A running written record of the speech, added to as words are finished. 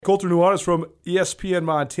Colter Nuanez from ESPN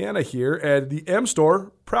Montana here, and the M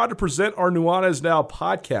Store, proud to present our Nuanez Now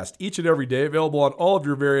podcast each and every day, available on all of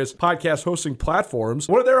your various podcast hosting platforms.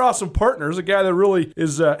 One of their awesome partners, a guy that really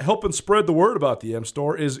is helping spread the word about the M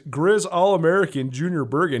Store, is Grizz All-American Junior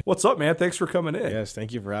Bergen. What's up, man? Thanks for coming in. Yes,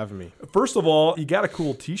 thank you for having me. First of all, you got a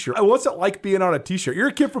cool t-shirt. What's it like being on a t-shirt? You're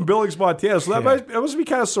a kid from Billings, Montana, so that must be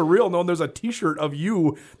kind of surreal knowing there's a t-shirt of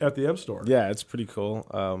you at the M Store. Yeah, it's pretty cool.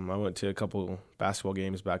 I went to a couple basketball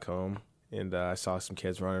games back home, and I saw some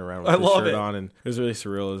kids running around with the shirt on, and it was really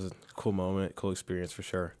surreal. It was a cool moment, cool experience for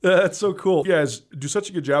sure. That's so cool. You guys do such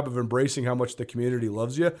a good job of embracing how much the community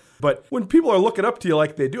loves you. But when people are looking up to you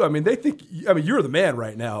like they do, they think, you're the man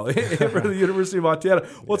right now for the University of Montana.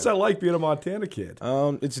 What's that like being a Montana kid?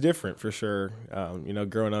 It's different for sure.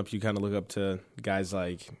 Growing up, you kind of look up to guys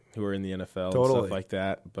like who are in the NFL and stuff like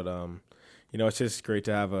that. But, it's just great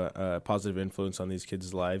to have a positive influence on these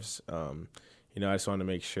kids' lives. I just want to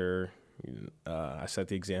make sure I set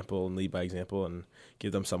the example and lead by example and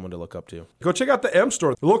give them someone to look up to. Go check out the M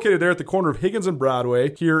Store. They're located there at the corner of Higgins and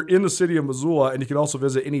Broadway here in the city of Missoula, and you can also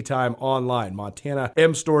visit anytime online,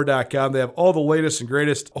 montanamstore.com. They have all the latest and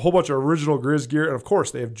greatest, a whole bunch of original Grizz gear, and of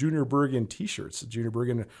course, they have Junior Bergen t-shirts. Junior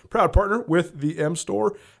Bergen, proud partner with the M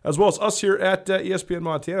Store, as well as us here at ESPN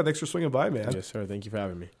Montana. Thanks for swinging by, man. Yes, sir. Thank you for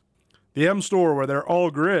having me. The M Store, where they're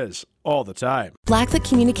all Grizz all the time. Blackfoot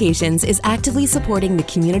Communications is actively supporting the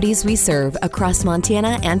communities we serve across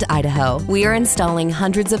Montana and Idaho. We are installing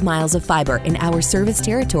hundreds of miles of fiber in our service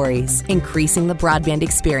territories, increasing the broadband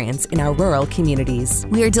experience in our rural communities.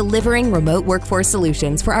 We are delivering remote workforce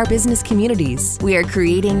solutions for our business communities. We are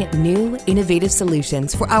creating new, innovative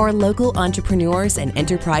solutions for our local entrepreneurs and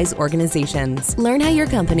enterprise organizations. Learn how your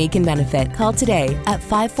company can benefit. Call today at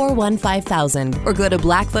 541-5000 or go to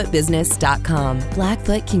blackfootbusiness.com.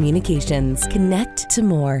 Blackfoot Communications. Connect to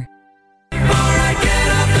more. I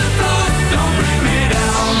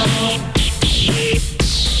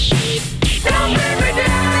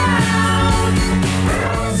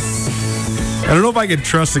don't know if I can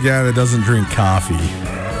trust a guy that doesn't drink coffee,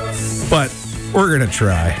 but we're going to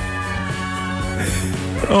try.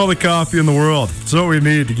 All the coffee in the world. It's what we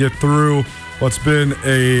need to get through what's been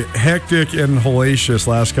a hectic and hellacious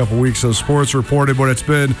last couple weeks of sports reported, but it's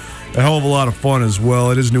been a hell of a lot of fun as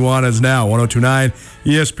well. It is Nuanez Now, 102.9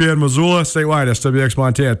 ESPN Missoula, statewide, SWX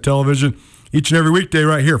Montana Television, each and every weekday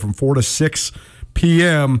right here from 4 to 6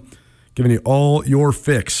 p.m., giving you all your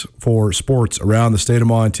fix for sports around the state of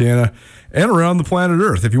Montana and around the planet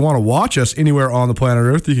Earth. If you want to watch us anywhere on the planet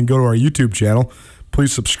Earth, you can go to our YouTube channel.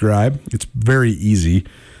 Please subscribe. It's very easy.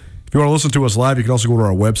 If you want to listen to us live, you can also go to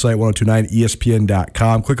our website,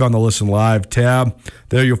 1029ESPN.com. Click on the Listen Live tab.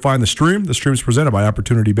 There you'll find the stream. The stream is presented by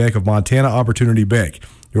Opportunity Bank of Montana. Opportunity Bank,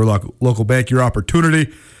 your local bank, your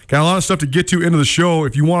opportunity. Got a lot of stuff to get to into the show.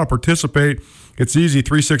 If you want to participate, it's easy,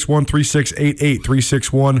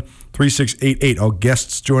 361-3688, 361-3688. All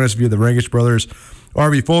guests join us via the Rangish Brothers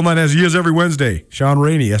RV phone line, as he is every Wednesday. Sean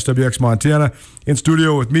Rainey, SWX Montana, in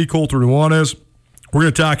studio with me, Colter Nuanez. We're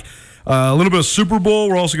going to talk a little bit of Super Bowl.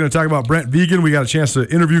 We're also going to talk about Brent Vigen. We got a chance to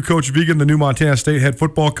interview Coach Vigen, the new Montana State head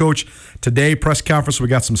football coach, today. Press conference. We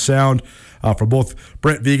got some sound from both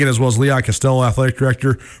Brent Vigen as well as Leon Costello, athletic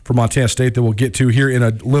director for Montana State, that we'll get to here in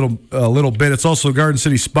a little bit. It's also Garden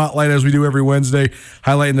City Spotlight, as we do every Wednesday,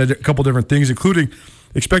 highlighting a couple different things, including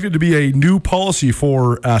expected to be a new policy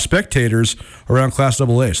for spectators around Class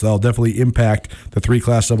AA. So that'll definitely impact the 3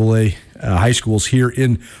 Class AA high schools here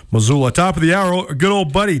in Missoula. Top of the hour, a good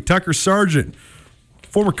old buddy, Tucker Sargent,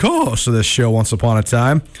 former co-host of this show once upon a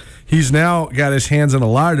time. He's now got his hands in a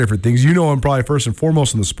lot of different things. You know him probably first and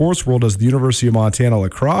foremost in the sports world as the University of Montana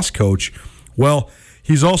lacrosse coach. Well,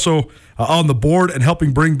 he's also on the board and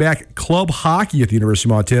helping bring back club hockey at the University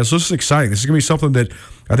of Montana. So this is exciting. This is going to be something that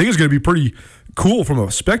I think is going to be pretty cool from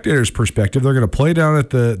a spectator's perspective. They're going to play down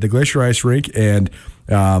at the Glacier Ice Rink, and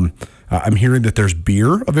I'm hearing that there's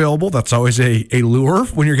beer available. That's always a lure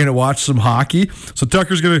when you're going to watch some hockey. So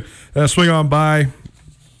Tucker's going to swing on by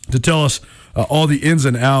to tell us all the ins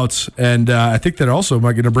and outs, and I think that also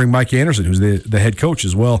might going to bring Mike Anderson, who's the head coach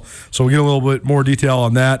as well. So we'll get a little bit more detail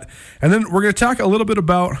on that. And then we're going to talk a little bit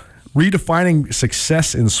about redefining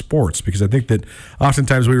success in sports, because I think that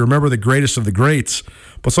oftentimes we remember the greatest of the greats,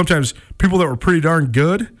 but sometimes people that were pretty darn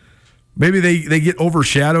good, maybe they get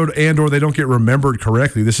overshadowed and or they don't get remembered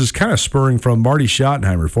correctly. This is kind of spurring from Marty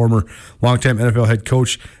Schottenheimer, former longtime NFL head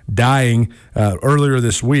coach, dying earlier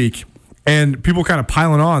this week, and people kind of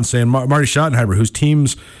piling on saying Marty Schottenheimer, whose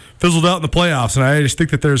teams fizzled out in the playoffs. And I just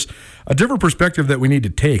think that there's a different perspective that we need to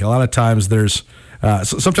take. A lot of times there's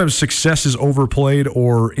sometimes success is overplayed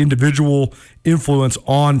or individual influence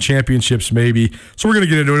on championships maybe. So we're going to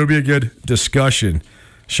get into it. It'll be a good discussion.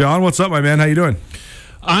 Sean, what's up, my man? How you doing?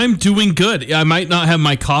 I'm doing good. I might not have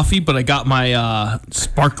my coffee, but I got my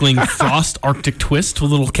sparkling Frost Arctic Twist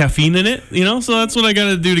with a little caffeine in it, so that's what I got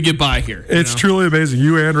to do to get by here. It's truly amazing.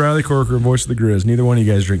 You and Riley Corcoran, voice of the Grizz, neither one of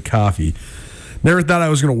you guys drink coffee. Never thought I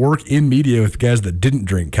was going to work in media with guys that didn't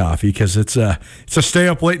drink coffee because it's a stay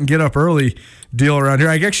up late and get up early deal around here.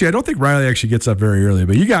 I don't think Riley actually gets up very early,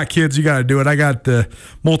 but you got kids, you got to do it. I got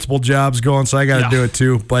multiple jobs going, so I got to do it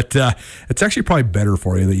too. But it's actually probably better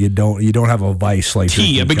for you that you don't have a vice like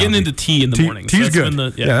tea. I've been getting into tea in the morning. Tea's good.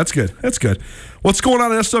 That's good. That's good. What's going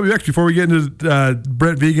on at SWX before we get into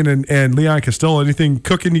Brent Vigen and Leon Costello? Anything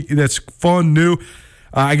cooking that's fun, new?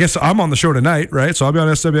 I guess I'm on the show tonight, right? So I'll be on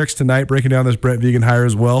SWX tonight breaking down this Brent Vigen hire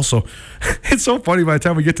as well. So it's so funny by the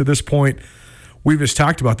time we get to this point, we've just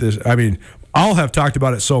talked about this. I mean, I'll have talked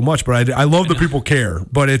about it so much, but I love that people care.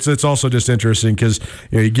 But it's also just interesting because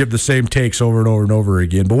you give the same takes over and over and over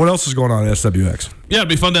again. But what else is going on at SWX? Yeah, it'd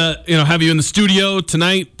be fun to have you in the studio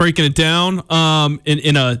tonight breaking it down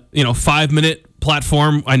in a 5-minute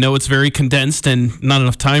platform. I know it's very condensed and not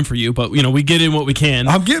enough time for you, but we get in what we can.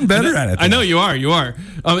 I'm getting better at it. I know you are.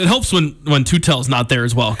 It helps when Tutel's not there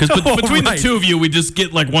as well, because between the two of you, we just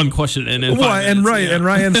get like one question in 5 minutes. And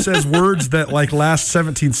Ryan says words that like last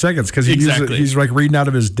 17 seconds because he's like reading out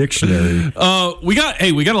of his dictionary. We got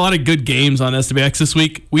a lot of good games on SWX this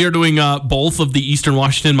week. We are doing both of the Eastern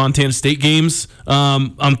Washington Montana State games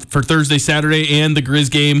for Thursday, Saturday, and the Grizz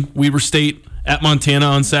game, Weber State at Montana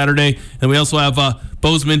on Saturday. And we also have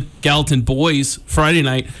Bozeman Gallatin boys Friday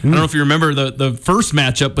night. I don't know if you remember the first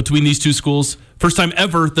matchup between these two schools. First time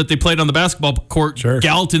ever that they played on the basketball court. Sure.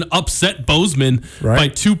 Gallatin upset Bozeman by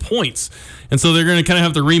 2 points. And so they're going to kind of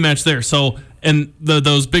have the rematch there. So, and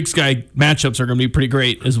those Big Sky matchups are going to be pretty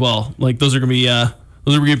great as well. Like those are going to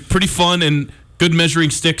be pretty fun and good measuring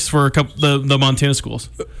sticks for a couple the Montana schools.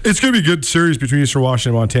 It's going to be a good series between Eastern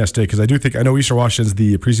Washington and Montana State because I know Eastern Washington's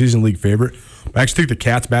the preseason league favorite. I actually think the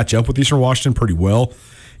Cats match up with Eastern Washington pretty well.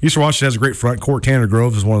 Eastern Washington has a great front court. Tanner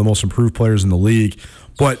Groves is one of the most improved players in the league,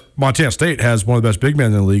 but Montana State has one of the best big men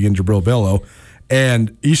in the league in Jabril Bello.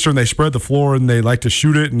 And Eastern, they spread the floor and they like to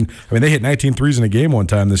shoot it. And they hit 19 threes in a game one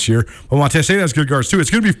time this year. But Montana State has good guards too. It's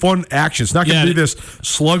going to be fun action. It's not going to be this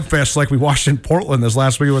slugfest like we watched in Portland this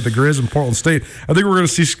last week with the Grizz and Portland State. I think we're going to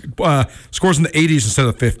see scores in the 80s instead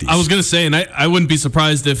of 50s. I was going to say, and I wouldn't be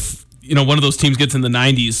surprised if one of those teams gets in the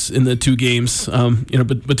 90s in the two games.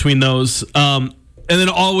 Between those. And then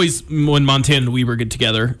always when Montana and Weber get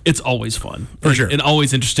together, it's always fun. For sure. And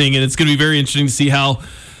always interesting. And it's going to be very interesting to see how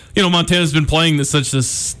Montana's been playing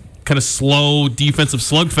this kind of slow defensive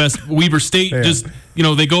slugfest. Weber State just,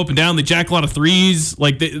 they go up and down. They jack a lot of threes.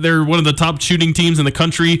 Like they're one of the top shooting teams in the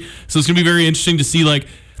country. So it's going to be very interesting to see, like,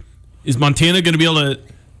 is Montana going to be able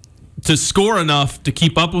to score enough to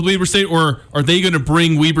keep up with Weber State, or are they going to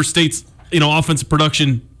bring Weber State's offensive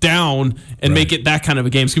production down and make it that kind of a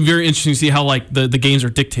game? It's going to be very interesting to see how the games are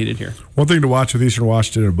dictated here. One thing to watch with Eastern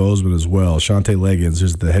Washington and Bozeman as well, Shante Leggins,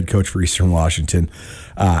 who's the head coach for Eastern Washington.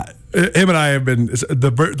 Him and I have been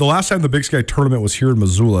the last time the Big Sky tournament was here in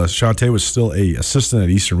Missoula. Shante was still a assistant at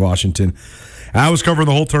Eastern Washington. And I was covering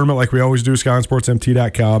the whole tournament like we always do,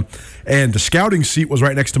 SkylineSportsMT.com. And the scouting seat was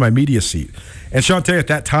right next to my media seat. And Shante at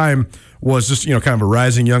that time was just kind of a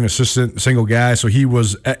rising young assistant, single guy. So he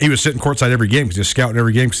was sitting courtside every game because he was scouting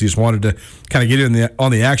every game because he just wanted to kind of get in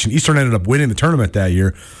on the action. Eastern ended up winning the tournament that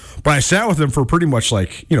year. But I sat with him for pretty much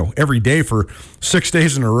every day for 6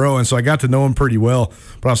 days in a row, and so I got to know him pretty well.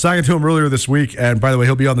 But I was talking to him earlier this week, and by the way,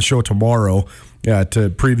 he'll be on the show tomorrow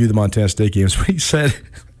to preview the Montana State games. But he said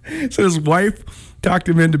his wife talked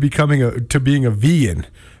him into being a vegan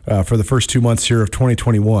for the first 2 months here of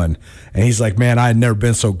 2021. And he's like, man, I had never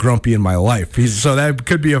been so grumpy in my life. So that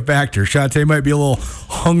could be a factor. Shante might be a little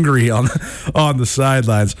hungry on the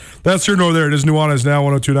sidelines. That's here nor there. It is Nuanez Now,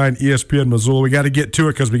 102.9 ESPN Missoula. We got to get to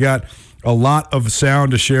it because we got a lot of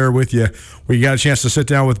sound to share with you. We got a chance to sit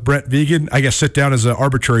down with Brent Vigen. I guess sit down is an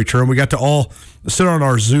arbitrary term. We got to all sit on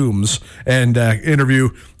our Zooms and interview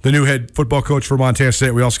the new head football coach for Montana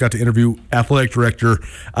State. We also got to interview athletic director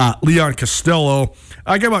Leon Costello.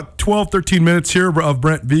 I got about 12, 13 minutes here of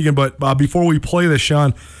Brent Vigen, but before we play this,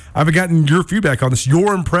 Sean, I haven't gotten your feedback on this,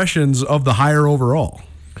 your impressions of the hire overall.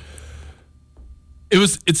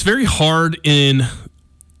 It's very hard in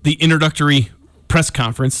the introductory press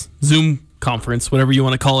conference, Zoom conference, whatever you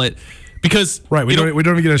want to call it, Because we don't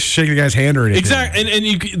even get to shake the guy's hand or anything. Exactly,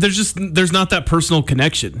 and there's not that personal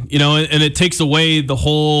connection, and it takes away the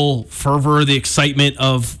whole fervor, the excitement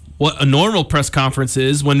of what a normal press conference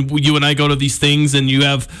is when you and I go to these things and you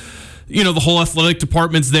have, the whole athletic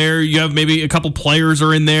department's there, you have maybe a couple players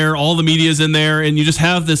are in there, all the media's in there, and you just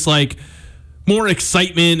have this like more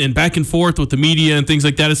excitement and back and forth with the media and things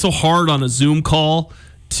like that. It's so hard on a Zoom call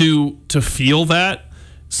to feel that,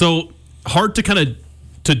 so hard to kind of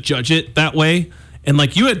to judge it that way. And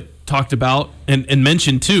like you had talked about and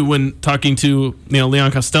mentioned too when talking to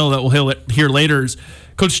Leon Costello that we'll hear later, is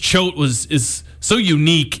Coach Choate is so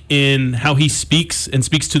unique in how he speaks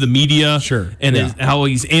to the media, how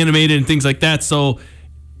he's animated and things like that. So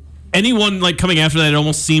anyone like coming after that, it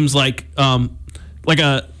almost seems like I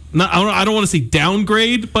don't want to say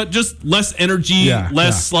downgrade, but just less energy,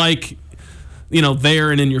 less like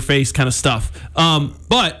there and in your face kind of stuff.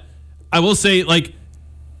 But I will say, like,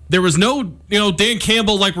 there was no, Dan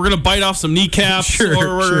Campbell, like, we're going to bite off some kneecaps any of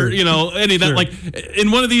that. Like,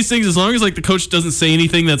 in one of these things, as long as, like, the coach doesn't say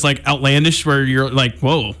anything that's, like, outlandish where you're like,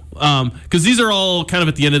 whoa. Because these are all kind of,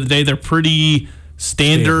 at the end of the day, they're pretty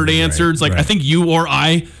standard answers. Right. I think you or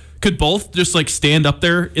I could both just, like, stand up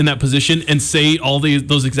there in that position and say all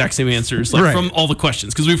those exact same answers, like, from all the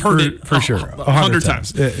questions. Because we've heard it for sure 100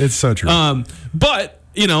 times. It's so true. But,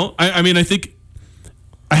 I mean, I think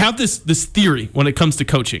I have this theory when it comes to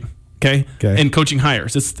coaching, okay? And coaching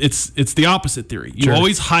hires. It's the opposite theory. You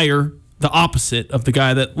always hire the opposite of the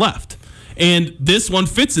guy that left. And this one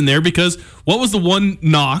fits in there because what was the one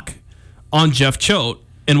knock on Jeff Choate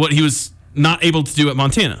and what he was not able to do at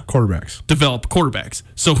Montana? Develop quarterbacks.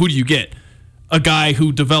 So who do you get? A guy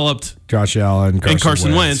who developed Josh Allen and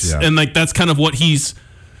Carson Wentz. And like that's kind of what he's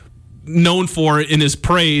known for in his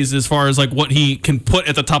praise as far as like what he can put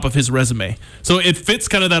at the top of his resume. So it fits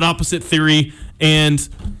kind of that opposite theory. And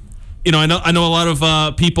I know a lot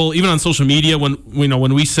of people, even on social media,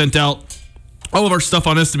 when we sent out all of our stuff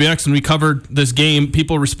on SWX and we covered this game,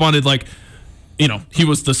 people responded like, he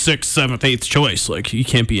was the 6th, 7th, 8th choice. Like, he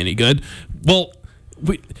can't be any good. Well,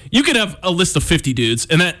 you could have a list of 50 dudes,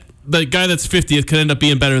 and that the guy that's 50th could end up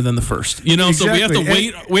being better than the first. Exactly. So we have to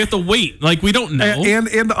wait. We have to wait. Like, we don't know. And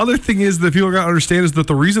the other thing is that people got to understand is that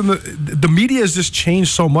the reason that the media has just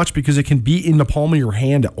changed so much because it can be in the palm of your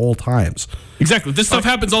hand at all times. Exactly. This stuff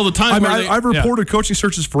happens all the time. I've reported coaching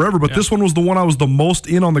searches forever, but this one was the one I was the most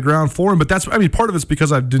in on the ground for. But part of it's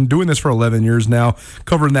because I've been doing this for 11 years now,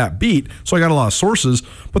 covering that beat. So I got a lot of sources.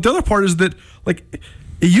 But the other part is that, like,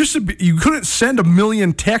 it used to be you couldn't send a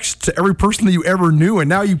million texts to every person that you ever knew, and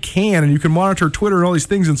now you can, and you can monitor Twitter and all these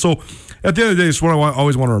things. And so at the end of the day, it's what I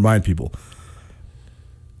always want to remind people.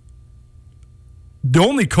 The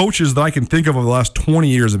only coaches that I can think of over the last 20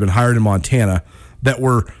 years have been hired in Montana that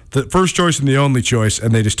were the first choice and the only choice,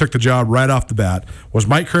 and they just took the job right off the bat, was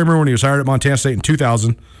Mike Kramer when he was hired at Montana State in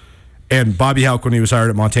 2000, and Bobby Hauck when he was hired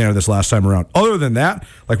at Montana this last time around. Other than that,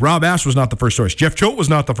 like Rob Ash was not the first choice. Jeff Choate was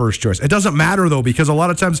not the first choice. It doesn't matter, though, because a lot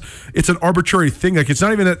of times it's an arbitrary thing. Like, it's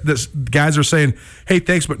not even that guys are saying, hey,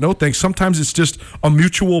 thanks, but no thanks. Sometimes it's just a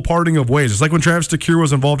mutual parting of ways. It's like when Travis DeCuire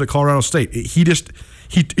was involved at Colorado State.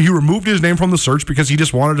 He removed his name from the search because he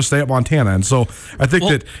just wanted to stay at Montana. And so I think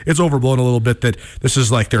that it's overblown a little bit that this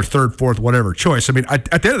is like their third, fourth, whatever choice. I mean, at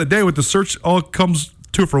the end of the day, when the search all comes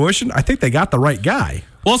to fruition, I think they got the right guy.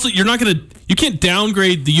 Well, also, you can't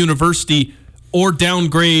downgrade the university or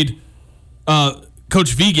downgrade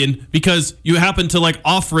Coach Vigen because you happen to like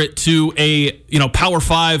offer it to a Power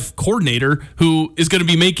 5 coordinator who is going to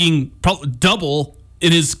be making probably double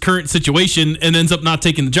in his current situation and ends up not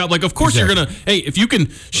taking the job. Like, of course you're going to, hey, if you can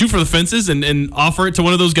shoot for the fences and offer it to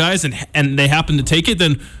one of those guys and they happen to take it,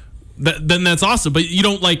 then that's awesome. But you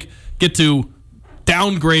don't like get to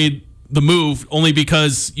downgrade the move only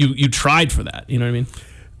because you tried for that. You know what I mean?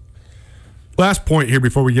 Last point here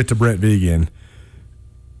before we get to Brent Vigen,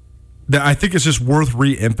 that I think it's just worth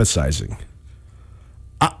re-emphasizing.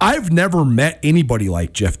 I've never met anybody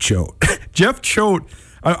like Jeff Choate. Jeff Choate,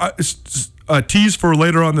 a tease for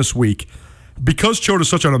later on this week, because Choate is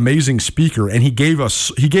such an amazing speaker and he gave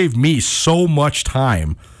me so much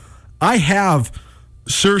time. I have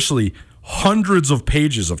seriously hundreds of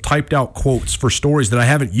pages of typed out quotes for stories that I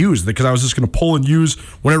haven't used because I was just going to pull and use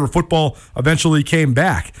whenever football eventually came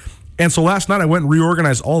back. And so last night I went and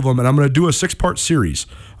reorganized all of them, and I'm going to do a 6-part series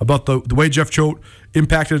about the way Jeff Choate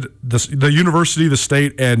impacted the university, the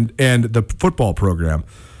state, and the football program.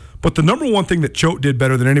 But the number one thing that Choate did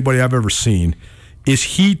better than anybody I've ever seen is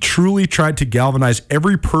he truly tried to galvanize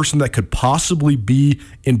every person that could possibly be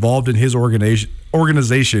involved in his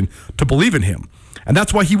organization to believe in him. And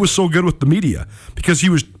that's why he was so good with the media, because he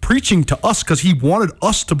was preaching to us because he wanted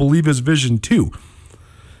us to believe his vision too.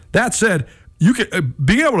 That said, you can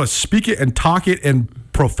being able to speak it and talk it and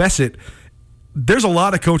profess it. There's a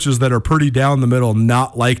lot of coaches that are pretty down the middle,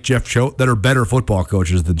 not like Jeff Choate, that are better football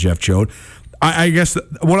coaches than Jeff Choate. I guess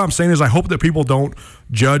what I'm saying is I hope that people don't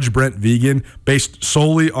judge Brent Vigen based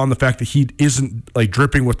solely on the fact that he isn't like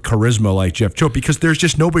dripping with charisma like Jeff Choate, because there's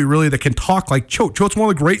just nobody really that can talk like Choate. Choate's one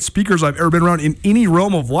of the great speakers I've ever been around in any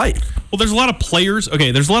realm of life. Well, there's a lot of players.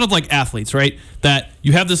 Okay, there's a lot of like athletes, right? That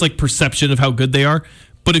you have this like perception of how good they are.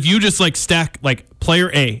 But if you just like stack like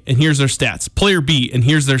player A and here's their stats, player B and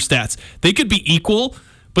here's their stats, they could be equal.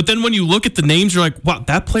 But then when you look at the names, you're like, wow,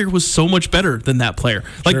 that player was so much better than that player.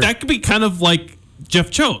 Like, that could be kind of like Jeff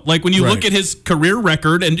Choate. Like, when you look at his career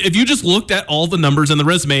record, and if you just looked at all the numbers in the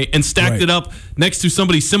resume and stacked it up next to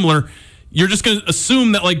somebody similar, you're just going to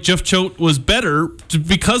assume that, like, Jeff Choate was better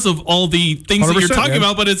because of all the things that you're talking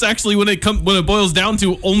about. But it's actually, when it boils down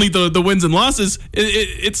to only the wins and losses,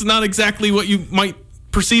 it's not exactly what you might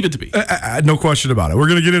perceive it to be. No question about it. We're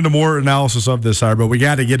going to get into more analysis of this, but we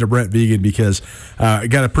got to get to Brent Vigen because I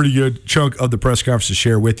got a pretty good chunk of the press conference to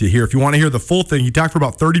share with you here. If you want to hear the full thing, he talked for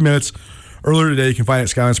about 30 minutes earlier today. You can find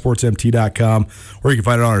it at SkylineSportsMT.com, or you can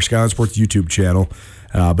find it on our Skyline Sports YouTube channel.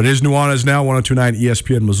 But it is Nuanez Now, 102.9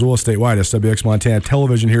 ESPN Missoula statewide, SWX Montana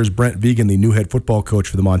Television. Here's Brent Vigen, the new head football coach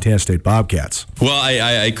for the Montana State Bobcats. Well,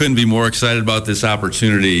 I couldn't be more excited about this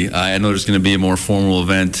opportunity. I know there's going to be a more formal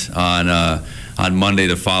event on Monday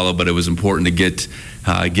to follow, but it was important to get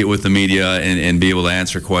with the media and be able to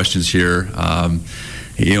answer questions here,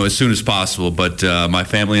 as soon as possible. But my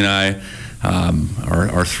family and I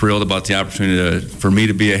are thrilled about the opportunity for me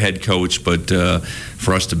to be a head coach, but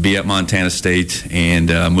for us to be at Montana State and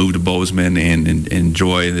move to Bozeman and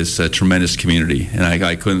enjoy this tremendous community. And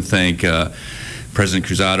I couldn't thank President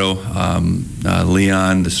Cruzado,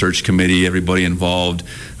 Leon, the search committee, everybody involved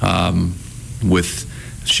with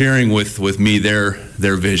sharing with me their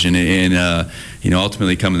vision and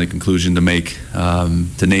ultimately coming to the conclusion to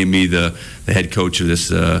name me the head coach of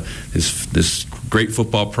this great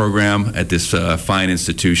football program at this fine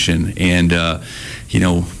institution. And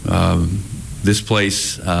this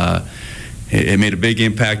place, it made a big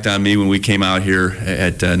impact on me when we came out here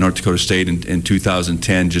at North Dakota State in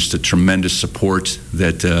 2010. Just a tremendous support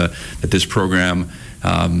that this program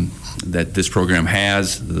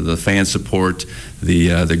has, the fan support,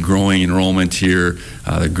 the growing enrollment here,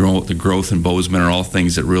 the growth in Bozeman are all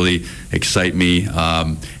things that really excite me.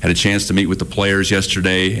 Had a chance to meet with the players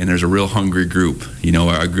yesterday, and there's a real hungry group.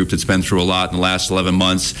 A group that's been through a lot in the last 11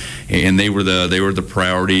 months, and they were the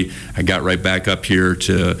priority. I got right back up here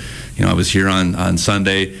to, I was here on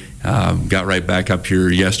Sunday. Got right back up here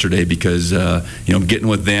yesterday because getting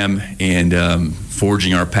with them and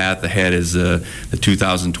forging our path ahead as the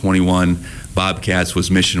 2021 Bobcats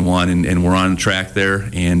was mission one, and we're on track there,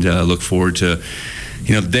 and look forward to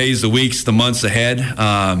the days, the weeks, the months ahead.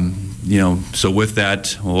 So with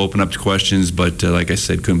that, we'll open up to questions, but like I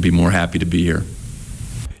said, couldn't be more happy to be here.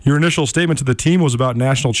 Your initial statement to the team was about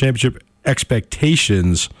national championship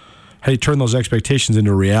expectations. How do you turn those expectations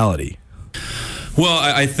into reality? Well,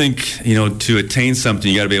 I think, to attain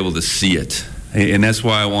something, you got to be able to see it. And that's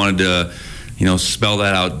why I wanted to, spell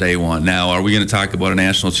that out day one. Now, are we going to talk about a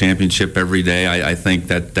national championship every day? I think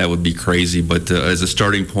that would be crazy. But as a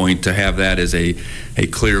starting point, to have that as a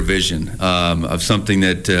clear vision of something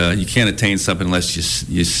that you can't attain something unless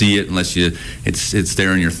you see it, unless it's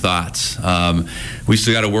there in your thoughts. We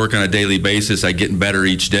still got to work on a daily basis at getting better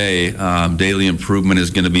each day. Daily improvement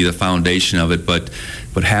is going to be the foundation of it. But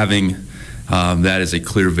having that as a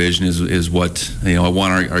clear vision is what I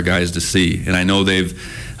want our guys to see, and I know they've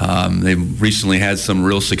recently had some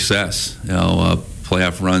real success.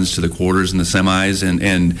 Playoff runs to the quarters and the semis,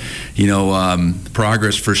 and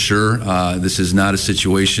progress for sure. This is not a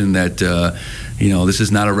situation that this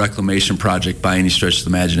is not a reclamation project by any stretch of the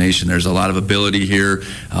imagination. There's a lot of ability here.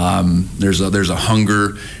 There's a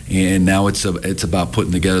hunger, and now it's about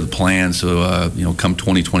putting together the plan. So come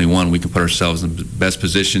 2021, we can put ourselves in the best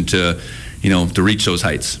position to reach those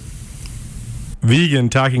heights. Vigen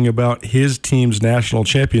talking about his team's national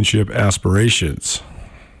championship aspirations.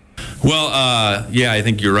 Well, I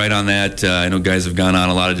think you're right on that. I know guys have gone on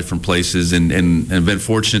a lot of different places and been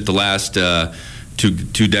fortunate the last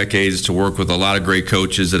two decades to work with a lot of great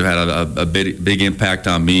coaches that have had a big impact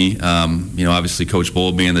on me. Obviously Coach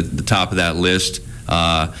Bohl being the top of that list.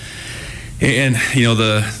 The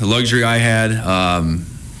luxury I had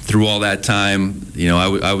through all that time,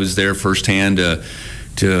 I was there firsthand to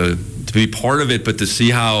be part of it, but to see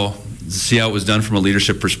how it was done from a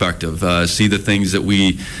leadership perspective, see the things that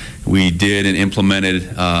we did and implemented,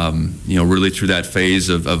 really through that phase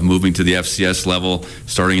of moving to the FCS level,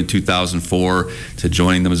 starting in 2004 to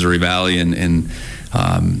joining the Missouri Valley and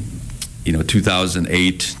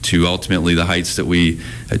 2008 to ultimately the heights that we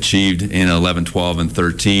achieved in 11, 12, and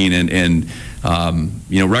 13, and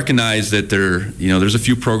recognize that there's a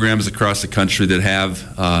few programs across the country that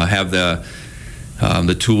have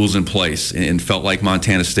the tools in place, and felt like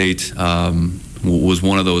Montana State was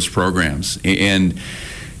one of those programs, and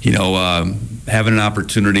having an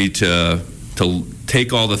opportunity to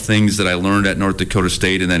take all the things that I learned at North Dakota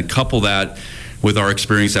State and then couple that with our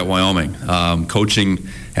experience at Wyoming, coaching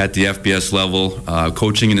at the FBS level,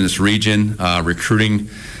 coaching in this region, recruiting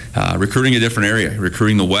a different area,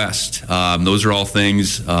 recruiting the West. Those are all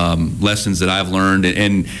things, lessons that I've learned,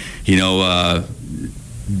 and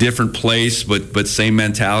different place, but same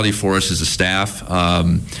mentality for us as a staff.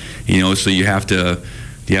 So you have to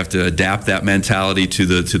adapt that mentality to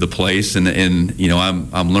the place, and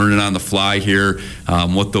I'm learning on the fly here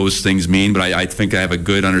what those things mean. But I think I have a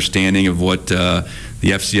good understanding of what the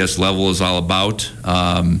FCS level is all about,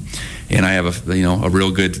 and I have a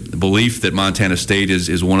real good belief that Montana State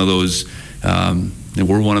is one of those. And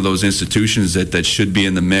we're one of those institutions that should be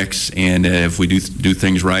in the mix, and if we do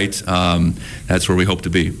things right, that's where we hope to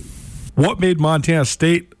be. What made Montana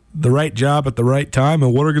State the right job at the right time,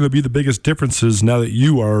 and what are going to be the biggest differences now that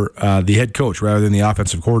you are the head coach rather than the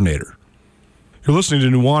offensive coordinator? You're listening to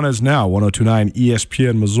Nuanez Now, 102.9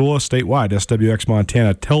 ESPN Missoula, statewide SWX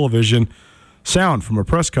Montana Television. Sound from a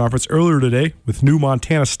press conference earlier today with new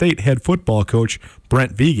Montana State head football coach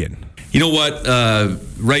Brent Vigen. You know what?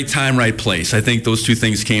 Right time, right place. I think those two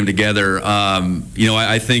things came together.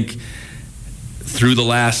 I think through the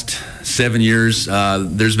last 7 years,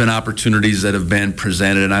 there's been opportunities that have been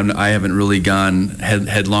presented, and I haven't really gone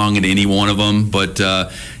headlong into any one of them, but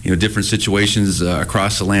different situations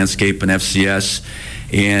across the landscape in FCS,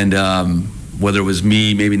 and whether it was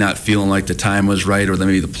me maybe not feeling like the time was right, or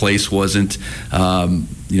maybe the place wasn't,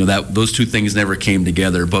 that those two things never came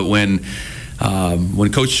together. But when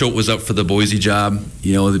Coach Schultz was up for the Boise job, at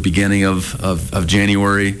the beginning of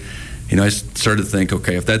January, I started to think,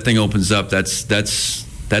 okay, if that thing opens up,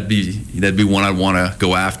 that'd be one I'd want to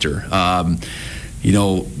go after.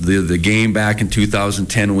 The game back in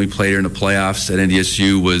 2010 when we played here in the playoffs at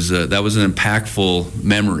NDSU was an impactful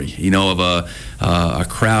memory, of a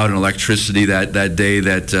crowd and electricity that day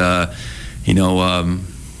that a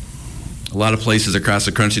lot of places across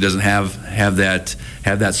the country doesn't have that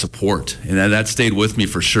support, and that stayed with me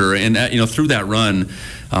for sure. And through that run,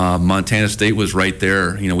 Montana State was right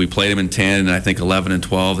there. We played them in 10, and I think 11 and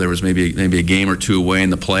 12. There was maybe a game or two away in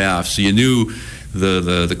the playoffs. So you knew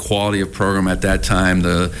the quality of program at that time.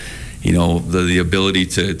 The ability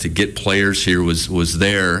to get players here was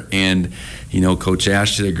there, and Coach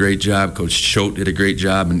Ash did a great job. Coach Schultz did a great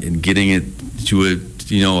job in getting it to a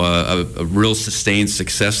real sustained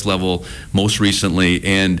success level most recently,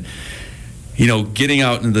 and getting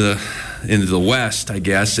out into the West, I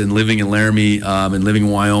guess, and living in Laramie and living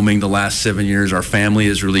in Wyoming the last 7 years, our family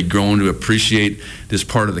has really grown to appreciate this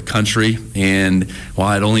part of the country. And while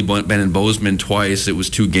I'd only been in Bozeman twice, it was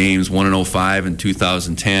 2 games, one in 2005 and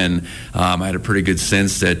 2010. I had a pretty good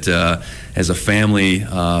sense that as a family,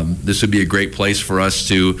 this would be a great place for us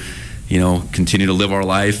to continue to live our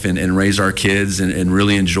life and raise our kids and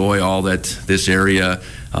really enjoy all that this area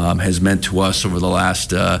has meant to us over the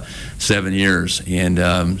last 7 years. And,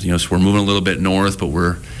 so we're moving a little bit north, but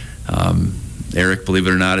we're, Eric, believe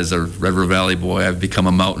it or not, is a Red River Valley boy. I've become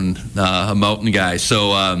a mountain guy.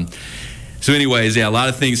 So anyways, yeah, a lot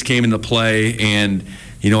of things came into play, and,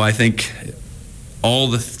 I think all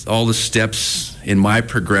the steps in my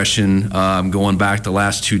progression, going back the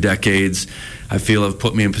last 2 decades, I feel have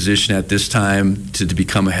put me in position at this time to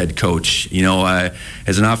become a head coach.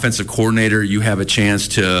 As an offensive coordinator, you have a chance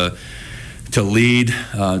to lead,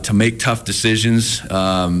 to make tough decisions,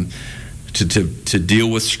 to deal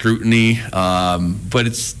with scrutiny, but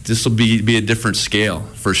this will be a different scale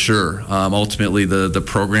for sure. Ultimately, the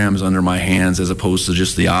program's under my hands as opposed to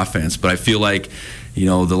just the offense. But I feel like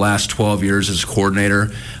the last 12 years as a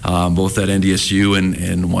coordinator, both at NDSU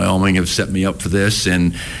and Wyoming, have set me up for this.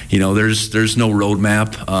 And there's no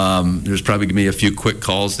roadmap. There's probably gonna be a few quick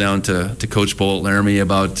calls down to Coach Bull at Laramie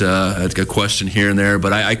about a question here and there.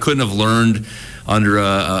 But I couldn't have learned under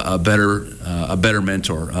a better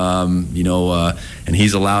mentor. And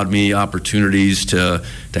he's allowed me opportunities to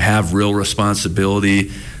have real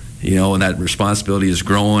responsibility. and that responsibility is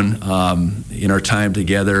growing in our time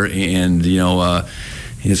together, and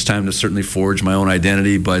it's time to certainly forge my own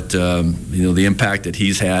identity. But the impact that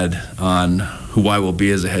he's had on who I will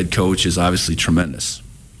be as a head coach is obviously tremendous.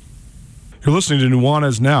 You're listening to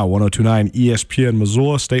Nuanez Now, 102.9 ESPN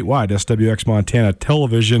Missoula, statewide SWX Montana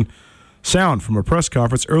Television. Sound from a press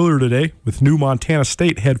conference earlier today with new Montana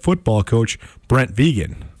State head football coach Brent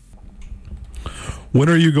Vigen. When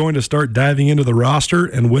are you going to start diving into the roster,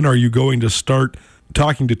 and when are you going to start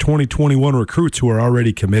talking to 2021 recruits who are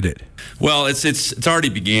already committed? Well, it's already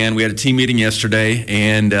began. We had a team meeting yesterday,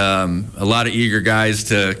 and a lot of eager guys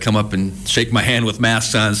to come up and shake my hand with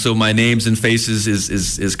masks on. So my names and faces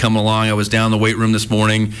is coming along. I was down in the weight room this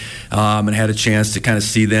morning and had a chance to kind of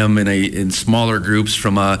see them in smaller groups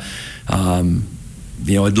from a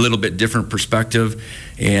little bit different perspective.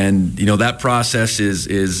 And that process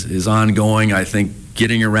is ongoing. I think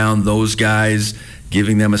getting around those guys,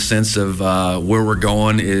 giving them a sense of where we're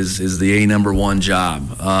going is the number one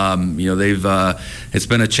job. It's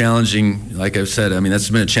been a challenging, like I've said, that's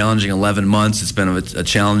been a challenging 11 months. It's been a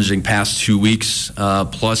challenging past 2 weeks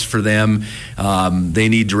plus for them. They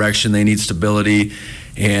need direction. They need stability.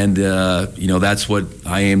 And, that's what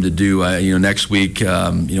I aim to do, next week,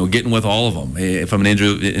 getting with all of them. From an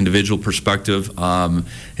individual perspective,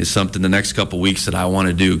 is something the next couple of weeks that I want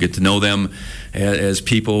to do. Get to know them as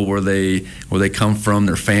people, where they come from,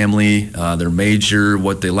 their family, their major,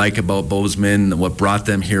 what they like about Bozeman, what brought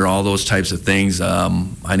them here, all those types of things.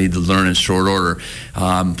 I need to learn in short order.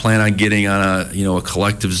 Plan on getting on a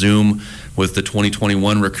collective Zoom with the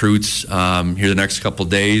 2021 recruits here the next couple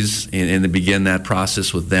of days, and to begin that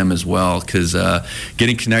process with them as well. Because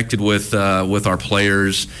getting connected with our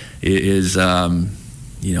players is, that's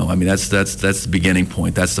the beginning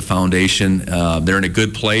point. That's the foundation. They're in a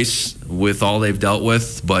good place with all they've dealt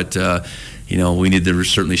with, but we need to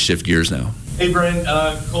certainly shift gears now. Hey, Brian,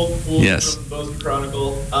 Colton Poole Yes. from the Bozeman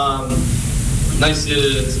Chronicle. Nice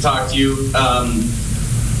to talk to you.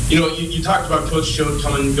 You talked about Coach Choate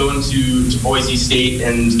going to Boise State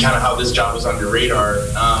and kind of how this job was on your radar.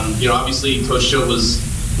 Obviously Coach Choate was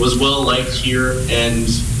well liked here and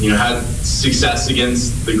had success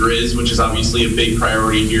against the Grizz, which is obviously a big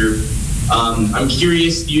priority here. I'm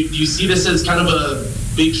curious, do you see this as kind of a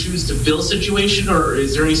big shoes to fill situation, or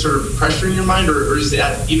is there any sort of pressure in your mind, or is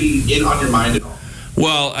that even on your mind at all?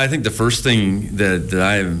 Well, I think the first thing that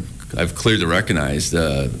I've clearly recognized,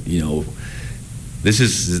 This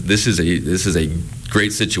is a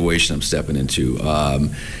great situation I'm stepping into.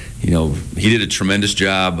 He did a tremendous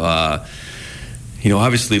job.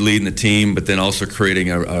 Obviously leading the team, but then also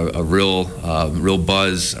creating a real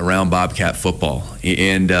buzz around Bobcat football.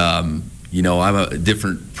 And I'm a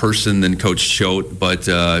different person than Coach Choate, but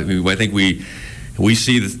I think we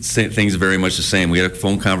see things very much the same. We had a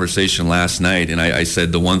phone conversation last night, and I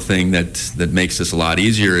said the one thing that makes this a lot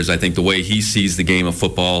easier is I think the way he sees the game of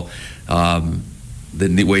football.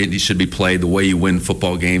 The way it should be played, the way you win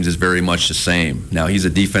football games is very much the same. Now, he's a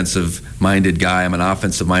defensive-minded guy. I'm an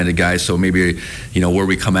offensive-minded guy, so maybe, where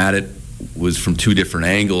we come at it was from two different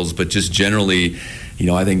angles. But just generally,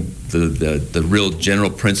 I think the real general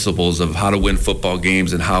principles of how to win football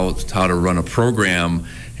games and how to run a program,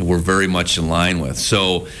 and we're very much in line with.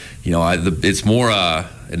 So, it's more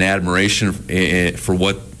an admiration for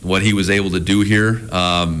what he was able to do here.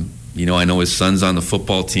 I know his son's on the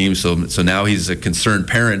football team, so now he's a concerned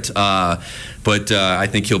parent. But I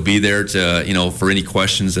think he'll be there to, for any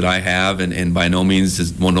questions that I have. And by no means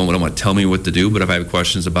does one don't want to tell me what to do, but if I have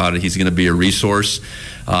questions about it, he's going to be a resource.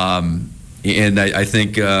 And I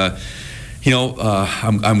think, I'm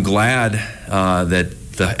glad that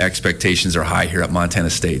the expectations are high here at Montana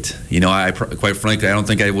State. Quite frankly, I don't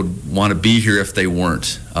think I would want to be here if they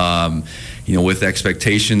weren't. With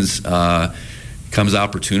expectations comes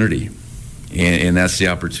opportunity, and that's the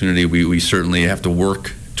opportunity we certainly have to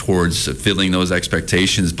work towards filling those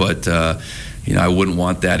expectations, but I wouldn't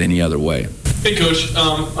want that any other way. Hey, Coach,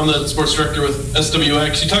 I'm the sports director with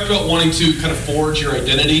SWX. You talked about wanting to kind of forge your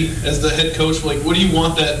identity as the head coach. Like, what do you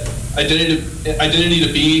want that identity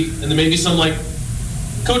to be, and then maybe some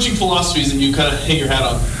coaching philosophies that you kind of hang your hat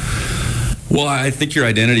on? Well, I think your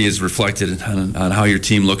identity is reflected on how your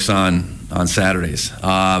team looks on Saturdays.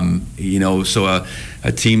 So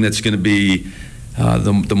a team that's going to be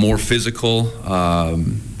the more physical,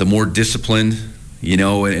 the more disciplined,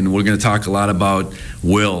 and we're going to talk a lot about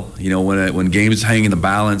will. When games hang in the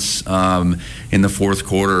balance in the fourth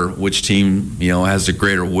quarter, which team, has the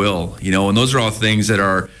greater will, and those are all things that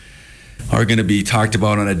are going to be talked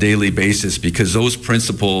about on a daily basis, because those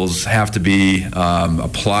principles have to be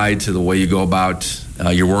applied to the way you go about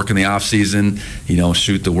your work in the off season,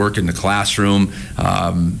 shoot the work in the classroom,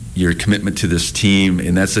 your commitment to this team,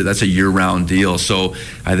 and that's a year-round deal. So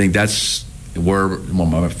I think that's where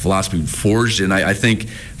my philosophy forged, and I think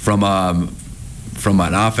from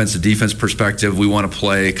an offensive defense perspective, we want to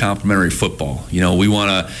play complementary football. We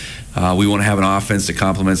want to have an offense that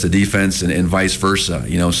complements the defense and vice versa.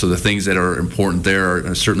 So the things that are important there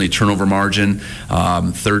are certainly turnover margin,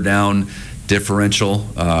 third down differential,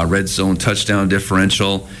 red zone touchdown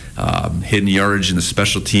differential, hidden yardage in the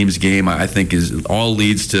special teams game. I think is all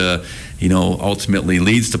leads to, ultimately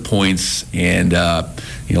leads to points, and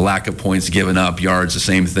lack of points given up, yards, the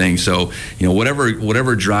same thing. So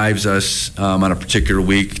whatever drives us on a particular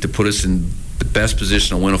week to put us in the best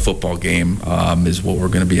position to win a football game is what we're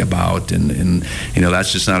going to be about, and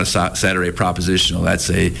that's just not a Saturday proposition. That's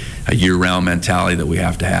a year-round mentality that we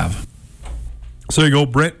have to have. So you go,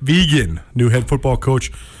 Brent Vigen, new head football coach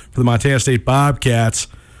for the Montana State Bobcats.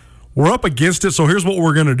 We're up against it, so here's what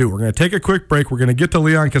we're going to do. We're going to take a quick break. We're going to get to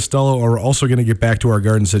Leon Costello, and we're also going to get back to our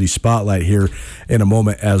Garden City Spotlight here in a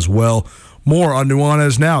moment as well. More on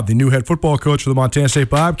Nuanez Now, the new head football coach for the Montana State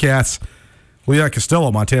Bobcats. Leon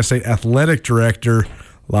Costello, Montana State Athletic Director,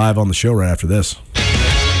 live on the show right after this.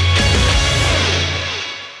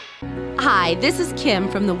 Hi, this is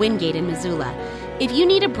Kim from the Wingate in Missoula. If you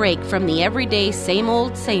need a break from the everyday same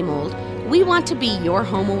old, we want to be your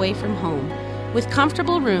home away from home. With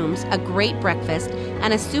comfortable rooms, a great breakfast,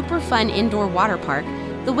 and a super fun indoor water park,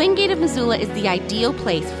 the Wingate of Missoula is the ideal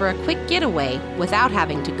place for a quick getaway without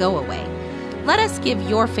having to go away. Let us give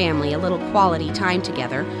your family a little quality time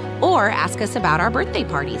together, or ask us about our birthday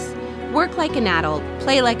parties. Work like an adult,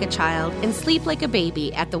 play like a child, and sleep like a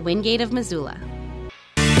baby at the Wingate of Missoula.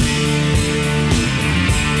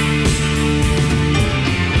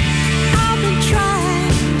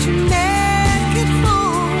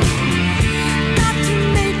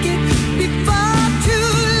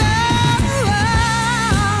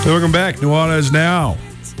 Welcome back. Nuanez Now.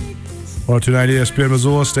 102.9 ESPN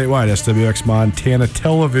Missoula, statewide, SWX Montana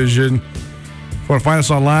Television. If you want to find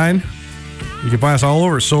us online, you can find us all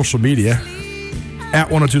over social media. At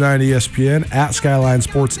 102.9 ESPN, at Skyline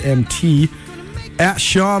Sports MT, at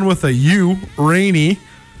Sean with a U, Rainey,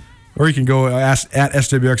 or you can go ask at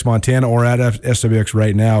SWX Montana or at SWX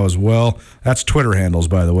right now as well. That's Twitter handles,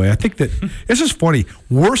 by the way. I think that it's just funny.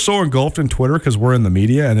 We're so engulfed in Twitter because we're in the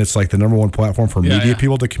media, and it's like the number one platform for media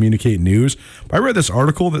people to communicate news. But I read this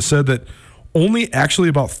article that said that only actually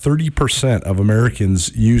about 30% of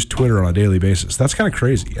Americans use Twitter on a daily basis. That's kind of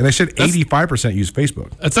crazy. And they said 85% use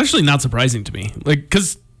Facebook. That's actually not surprising to me.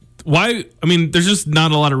 Because why? I mean, there's just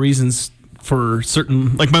not a lot of reasons for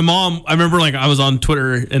certain, like my mom, I remember I was on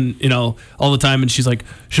Twitter and all the time, and she's like,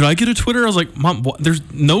 should I get a Twitter? I was like, Mom, there's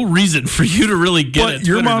no reason for you to really get it. But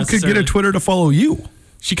your mom could get a Twitter to follow you.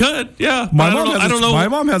 She could, yeah. My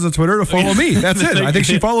mom has a Twitter to follow me. That's it. I think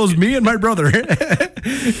she follows me and my brother. In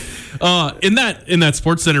that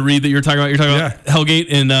Sports Center read that you're talking about Hellgate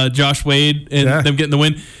and Josh Wade and them getting the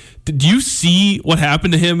win. Did you see what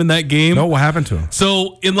happened to him in that game? No, what happened to him?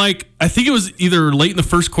 So in I think it was either late in the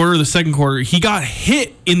first quarter or the second quarter, he got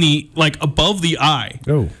hit in the above the eye.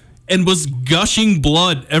 Oh. And was gushing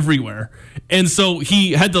blood everywhere. And so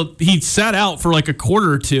he sat out for a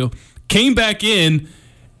quarter or two, came back in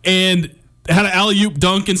and had an alley-oop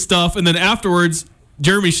dunk and stuff, and then afterwards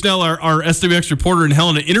Jeremy Schnell, our SWX reporter in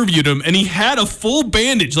Helena, interviewed him, and he had a full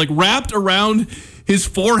bandage wrapped around his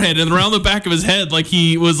forehead and around the back of his head, like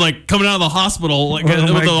he was coming out of the hospital,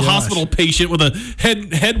 hospital patient with a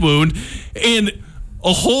head wound, and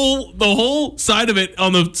the whole side of it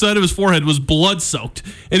on the side of his forehead was blood soaked,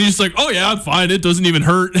 and he's just like, oh yeah, I'm fine, it doesn't even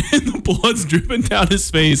hurt, and the blood's dripping down his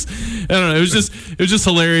face. I don't know, it was just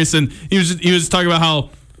hilarious, and he was talking about how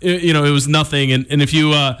it was nothing, and if you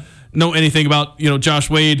know anything about Josh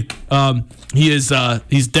Wade,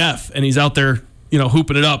 he's deaf and he's out there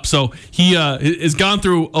hooping it up. So he has gone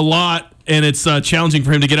through a lot, and it's challenging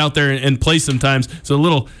for him to get out there and play sometimes. So a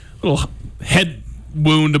little head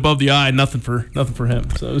wound above the eye, nothing for him.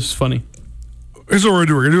 So it was funny. Here's what we're going to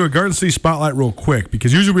do. We're going to do a Garden City Spotlight real quick,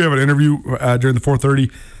 because usually we have an interview during the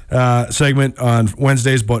 4:30 segment on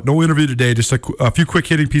Wednesdays, but no interview today. Just a few quick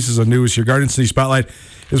hitting pieces of news here. Garden City Spotlight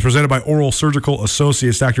is presented by Oral Surgical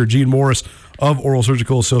Associates. Dr. Gene Morris of Oral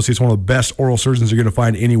Surgical Associates, one of the best oral surgeons you're going to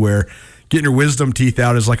find anywhere. Getting your wisdom teeth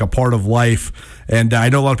out is like a part of life, and I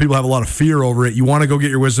know a lot of people have a lot of fear over it. You want to go get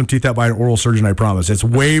your wisdom teeth out by an oral surgeon, I promise. It's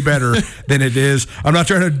way better than it is. I'm not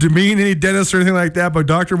trying to demean any dentist or anything like that, but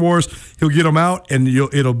Dr. Morris, he'll get them out, and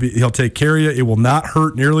he'll take care of you. It will not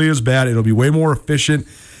hurt nearly as bad. It'll be way more efficient.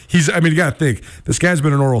 you got to think, this guy's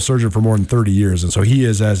been an oral surgeon for more than 30 years, and so he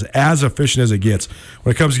is as efficient as it gets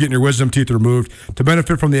when it comes to getting your wisdom teeth removed. To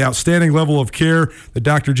benefit from the outstanding level of care that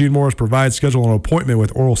Dr. Gene Morris provides, schedule an appointment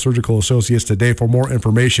with Oral Surgical Associates today. For more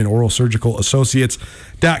information,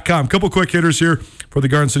 oralsurgicalassociates.com. Couple quick hitters here for the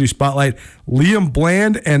Garden City Spotlight. Liam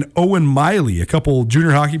Bland and Owen Miley, a couple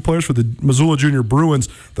junior hockey players for the Missoula Junior Bruins.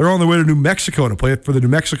 They're on their way to New Mexico to play for the New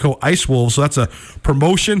Mexico Ice Wolves, so that's a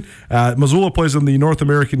promotion. Missoula plays in the North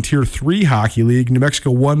American Tier 3 Hockey League. New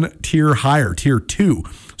Mexico one tier higher, Tier 2.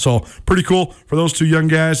 So pretty cool for those two young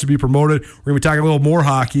guys to be promoted. We're going to be talking a little more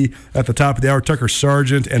hockey at the top of the hour. Tucker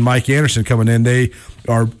Sargent and Mike Anderson coming in. They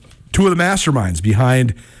are two of the masterminds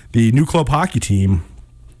behind the new club hockey team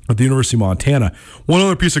at the University of Montana. One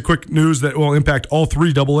other piece of quick news that will impact all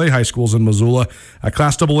three AA high schools in Missoula.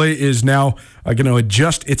 Class AA is now going to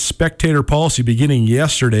adjust its spectator policy beginning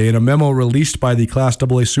yesterday. In a memo released by the Class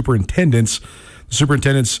AA superintendents, the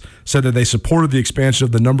superintendents said that they supported the expansion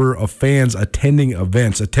of the number of fans attending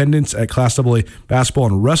events. Attendance at Class AA basketball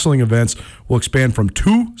and wrestling events will expand from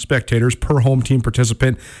 2 spectators per home team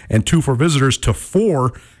participant and 2 for visitors to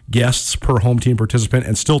 4 guests per home team participant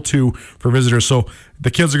and still 2 for visitors. So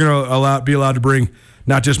the kids are going to be allowed to bring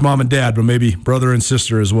not just mom and dad, but maybe brother and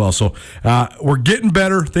sister as well. So we're getting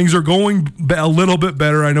better. Things are going a little bit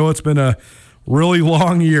better. I know it's been a really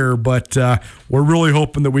long year, but we're really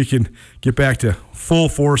hoping that we can get back to full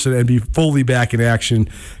force and be fully back in action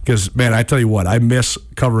because, man, I tell you what, I miss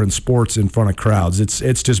covering sports in front of crowds.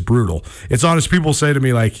 It's just brutal. It's honest. People say to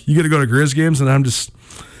me, like, you get to go to Grizz games, and I'm just...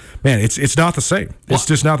 Man, it's not the same. It's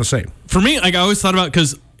just not the same. For me, like I always thought about,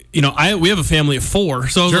 because we have a family of 4,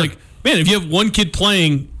 so I was like, man, if you have one kid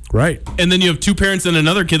playing, right, and then you have 2 parents and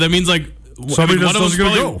another kid, that means like somebody one of them's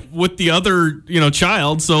going to go with the other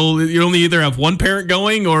child. So you only either have one parent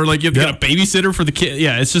going, or like you have to get a babysitter for the kid.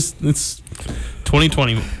 Yeah, it's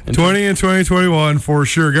 2020 and 2021 for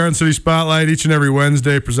sure. Garden City Spotlight each and every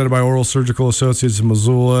Wednesday, presented by Oral Surgical Associates in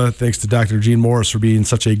Missoula. Thanks to Dr. Gene Morris for being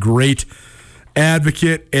such a great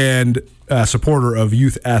advocate and supporter of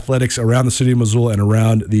youth athletics around the city of Missoula and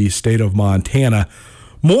around the state of Montana.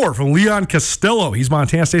 More from Leon Costello. He's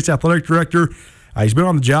Montana State's athletic director. He's been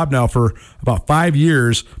on the job now for about 5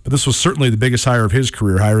 years, but this was certainly the biggest hire of his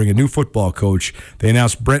career, hiring a new football coach. They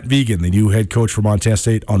announced Brent Vigen, the new head coach for Montana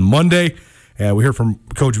State, on Monday. We hear from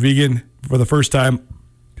Coach Vigen for the first time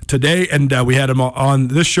today, and we had him on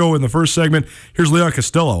this show in the first segment. Here's Leon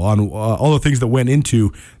Costello on all the things that went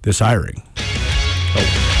into this hiring.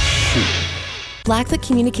 Blackfoot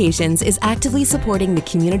Communications is actively supporting the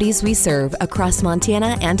communities we serve across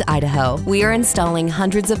Montana and Idaho. We are installing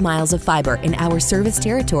hundreds of miles of fiber in our service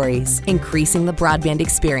territories, increasing the broadband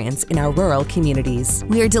experience in our rural communities.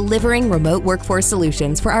 We are delivering remote workforce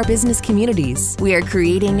solutions for our business communities. We are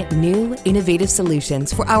creating new, innovative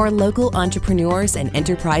solutions for our local entrepreneurs and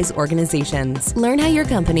enterprise organizations. Learn how your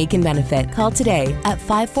company can benefit. Call today at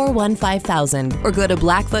 541-5000 or go to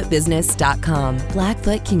blackfootbusiness.com.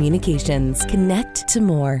 Blackfoot Communications. Connect to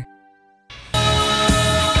more.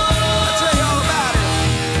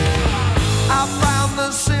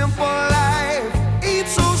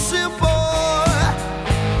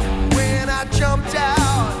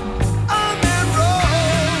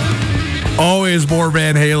 Always more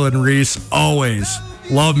Van Halen, Reese. Always.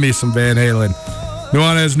 Love me some Van Halen.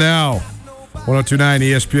 Nuanez Now. 102.9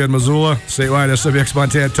 ESPN Missoula. Statewide SWX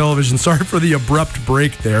Montana Television. Sorry for the abrupt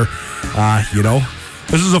break there.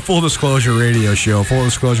 This is a full disclosure radio show, full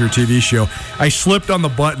disclosure TV show. I slipped on the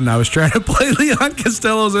button. I was trying to play Leon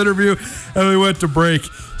Costello's interview, and we went to break.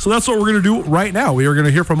 So that's what we're going to do right now. We are going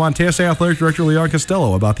to hear from Montana State Athletic Director Leon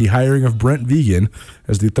Costello about the hiring of Brent Vigen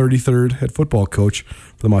as the 33rd head football coach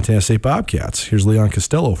for the Montana State Bobcats. Here's Leon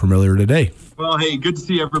Costello from earlier today. Well, hey, good to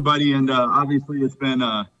see everybody, and obviously it's been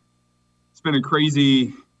a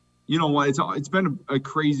crazy. You know what? It's been a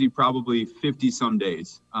crazy probably 50-some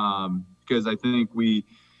days. Because I think we,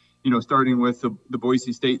 starting with the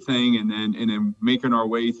Boise State thing and then making our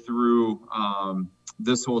way through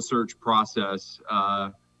this whole search process,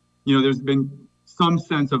 there's been some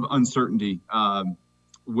sense of uncertainty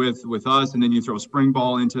with us, and then you throw spring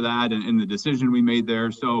ball into that and the decision we made there.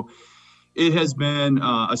 So it has been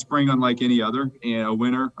a spring unlike any other and a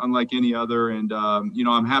winter unlike any other. And,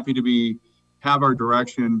 I'm happy to have our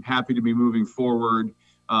direction, happy to be moving forward.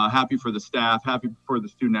 Happy for the staff, happy for the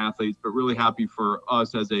student athletes, but really happy for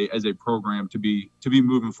us as a program to be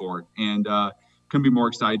moving forward, and couldn't be more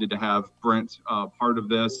excited to have Brent part of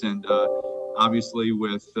this, and obviously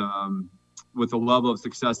with the level of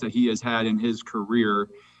success that he has had in his career,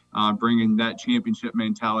 bringing that championship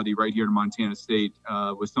mentality right here to Montana State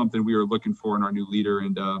was something we were looking for in our new leader,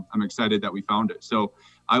 and I'm excited that we found it. So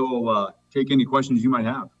I will take any questions you might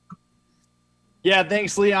have. Yeah,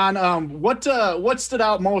 thanks, Leon. What stood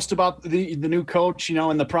out most about the new coach,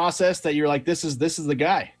 in the process that you're like, this is the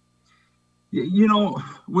guy?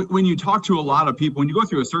 When you talk to a lot of people, when you go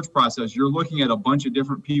through a search process, you're looking at a bunch of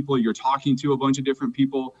different people, you're talking to a bunch of different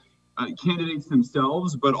people, candidates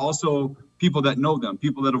themselves, but also people that know them,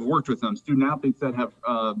 people that have worked with them, student athletes that have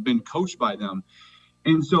been coached by them.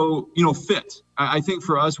 And so, fit, I think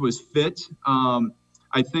for us was fit.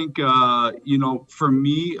 I think, for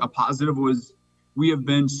me, a positive was we have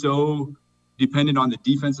been so dependent on the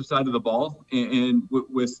defensive side of the ball and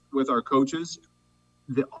with our coaches.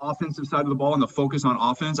 The offensive side of the ball and the focus on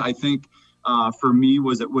offense, I think for me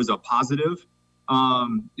was a positive.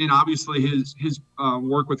 And obviously his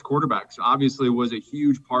work with quarterbacks obviously was a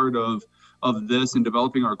huge part of this and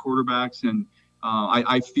developing our quarterbacks. And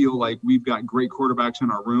I feel like we've got great quarterbacks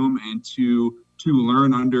in our room, and to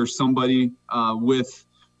learn under somebody with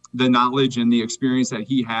the knowledge and the experience that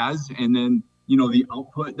he has, and then, the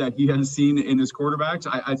output that he has seen in his quarterbacks,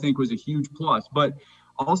 I think was a huge plus. But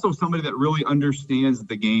also somebody that really understands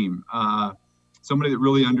the game, somebody that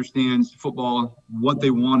really understands football, what they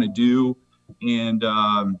want to do. And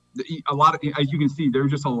a lot of, as you can see,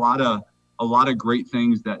 there's just a lot of great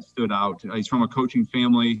things that stood out. He's from a coaching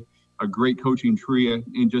family, a great coaching tree,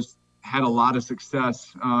 and just had a lot of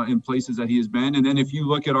success in places that he has been. And then if you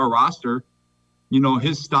look at our roster,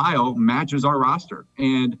 his style matches our roster.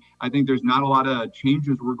 And I think there's not a lot of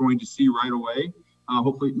changes we're going to see right away.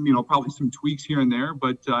 Hopefully, probably some tweaks here and there,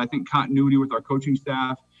 but I think continuity with our coaching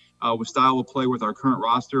staff, with style of play with our current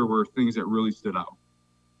roster were things that really stood out.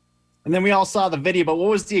 And then we all saw the video, but what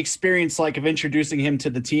was the experience like of introducing him to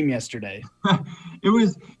the team yesterday? It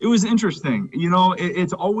was interesting.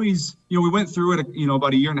 It's always, we went through it,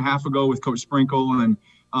 about a year and a half ago with Coach Sprinkle. And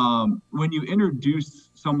when you introduce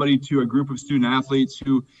somebody to a group of student athletes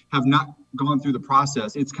who have not gone through the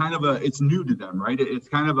process, it's it's new to them, right? It's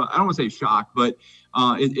kind of I don't want to say shock, but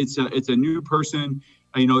it's a new person.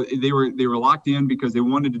 They were locked in because they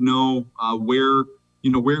wanted to know where they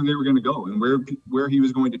were going to go and where he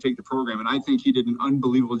was going to take the program. And I think he did an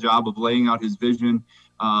unbelievable job of laying out his vision,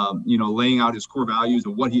 laying out his core values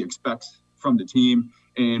of what he expects from the team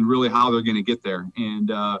and really how they're going to get there.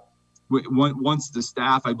 And once the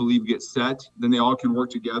staff, I believe, gets set, then they all can work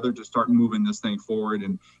together to start moving this thing forward.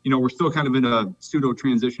 And, we're still kind of in a pseudo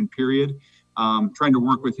transition period, trying to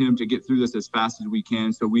work with him to get through this as fast as we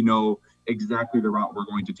can so we know exactly the route we're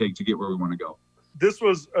going to take to get where we want to go. This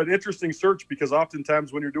was an interesting search because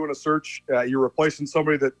oftentimes when you're doing a search, you're replacing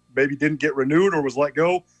somebody that maybe didn't get renewed or was let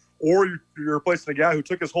go, or you're replacing a guy who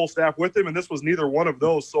took his whole staff with him, and this was neither one of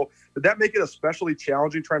those. So did that make it especially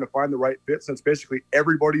challenging trying to find the right fit since basically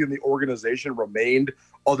everybody in the organization remained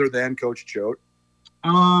other than Coach Choate?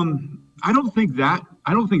 I don't think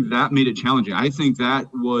that made it challenging. I think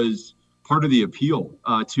that was part of the appeal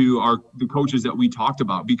to the coaches that we talked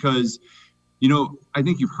about because I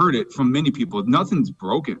think you've heard it from many people. Nothing's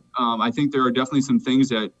broken. I think there are definitely some things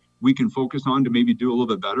that we can focus on to maybe do a little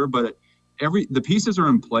bit better, but the pieces are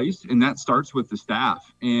in place, and that starts with the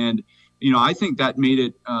staff. And, I think that made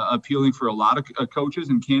it appealing for a lot of coaches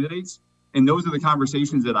and candidates. And those are the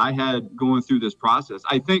conversations that I had going through this process.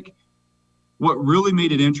 I think what really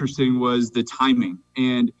made it interesting was the timing.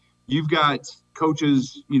 And you've got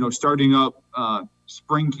coaches, starting up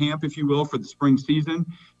spring camp, if you will, for the spring season.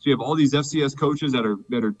 So you have all these FCS coaches that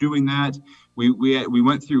are doing that. We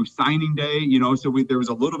went through signing day, so there was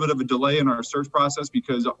a little bit of a delay in our search process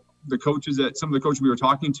because some of the coaches we were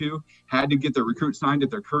talking to had to get the recruit signed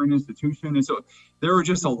at their current institution. And so there were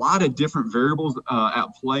just a lot of different variables at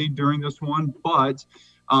play during this one. But,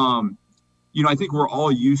 I think we're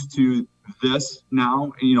all used to this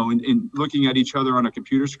now, in looking at each other on a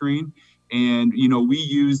computer screen. And, we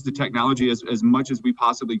use the technology as much as we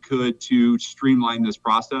possibly could to streamline this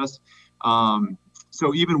process.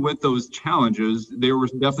 So even with those challenges, there were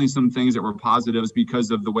definitely some things that were positives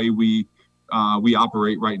because of the way we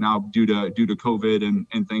operate right now due to COVID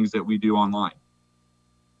and things that we do online.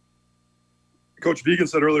 Coach Vigen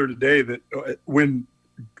said earlier today that when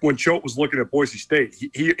Choate was looking at Boise State,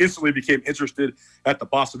 he instantly became interested at the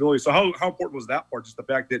possibility. So how important was that part? Just the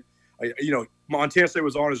fact that, Montana State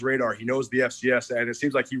was on his radar. He knows the FCS, and it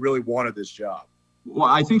seems like he really wanted this job. Well,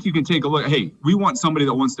 I think you can take a look. Hey, we want somebody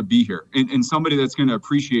that wants to be here and somebody that's going to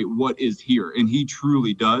appreciate what is here. And he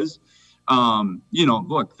truly does.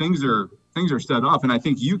 Look, things are set up. And I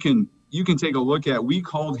think you can take a look at, we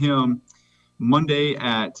called him Monday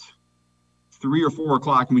at 3 or 4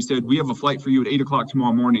 o'clock, and we said, we have a flight for you at 8 o'clock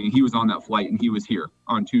tomorrow morning. And he was on that flight, and he was here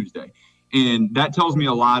on Tuesday. And that tells me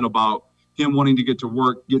a lot about him wanting to get to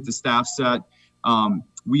work, get the staff set.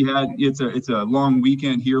 It's a long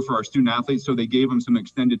weekend here for our student athletes, so they gave him some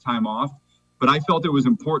extended time off. But I felt it was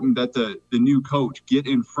important that the new coach get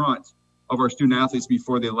in front of our student athletes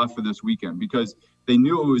before they left for this weekend, because they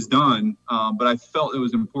knew it was done. But I felt it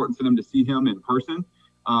was important for them to see him in person.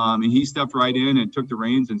 And he stepped right in and took the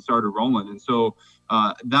reins and started rolling. And so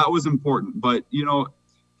that was important. But,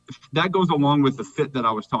 that goes along with the fit that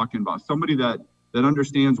I was talking about. Somebody that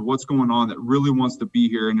understands what's going on, that really wants to be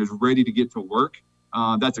here and is ready to get to work.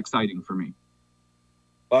 That's exciting for me.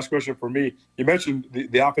 Last question for me. You mentioned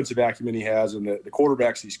the offensive acumen he has and the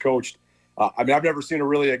quarterbacks he's coached. I've never seen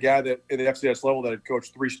a guy that in the FCS level that had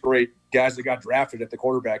coached 3 straight guys that got drafted at the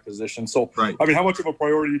quarterback position. So, right. How much of a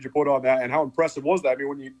priority did you put on that, and how impressive was that?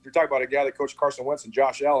 When you're talking about a guy that coached Carson Wentz and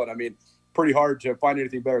Josh Allen, pretty hard to find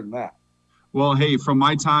anything better than that. Well, hey, from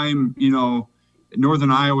my time,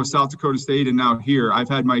 Northern Iowa, South Dakota State, and now here, I've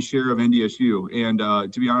had my share of NDSU, and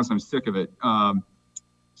to be honest, I'm sick of it.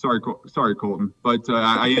 Sorry, Colton, but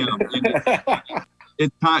I am.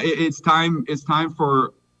 It's time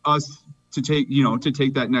for us to take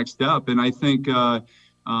that next step. And I think,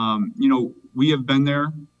 we have been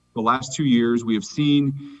there the last 2 years. We have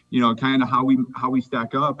seen, kind of how we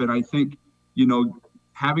stack up. And I think,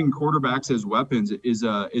 having quarterbacks as weapons is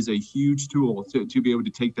a huge tool to be able to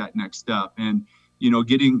take that next step. And,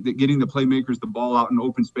 getting the playmakers the ball out in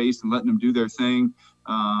open space and letting them do their thing,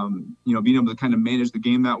 being able to kind of manage the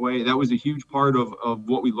game that way. That was a huge part of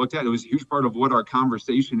what we looked at. It was a huge part of what our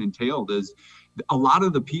conversation entailed. Is a lot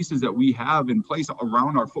of the pieces that we have in place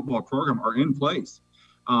around our football program are in place.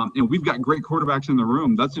 And we've got great quarterbacks in the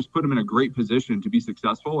room. Let's just put them in a great position to be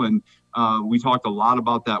successful. And we talked a lot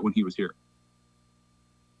about that when he was here.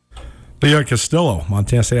 Leon Castillo,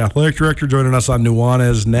 Montana State Athletic Director, joining us on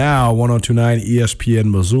Nuanez Now, 102.9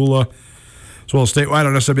 ESPN Missoula, as well as statewide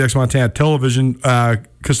on SWX Montana Television.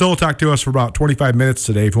 Castillo talked to us for about 25 minutes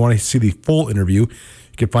today. If you want to see the full interview,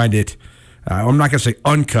 you can find it. I'm not going to say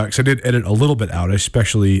uncut, because I did edit a little bit out,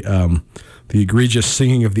 especially the egregious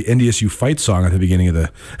singing of the NDSU fight song at the beginning of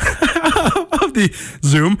the of the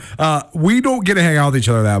Zoom. We don't get to hang out with each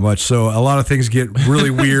other that much, so a lot of things get really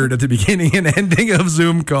weird at the beginning and ending of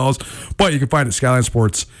Zoom calls. But you can find it at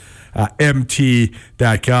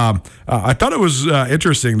SkylineSportsMT.com. I thought it was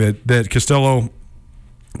interesting that Castillo,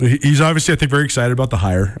 he's obviously, I think, very excited about the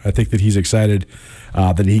hire. I think that he's excited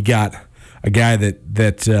that he got a guy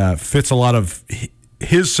that fits a lot of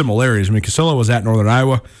his similarities. Castillo was at Northern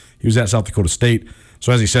Iowa. He was at South Dakota State.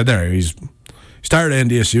 So as he said there, he's tired of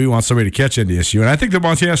NDSU. He wants somebody to catch NDSU. And I think that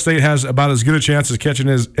Montana State has about as good a chance as catching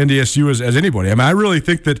his NDSU as anybody. I really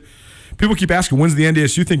think that people keep asking, when's the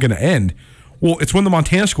NDSU thing going to end? Well, it's when the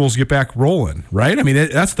Montana schools get back rolling, right?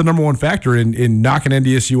 That's the number one factor in knocking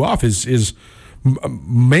NDSU off is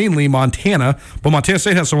mainly Montana, but Montana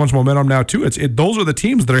State has so much momentum now too. Those are the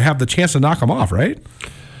teams that have the chance to knock them off, right?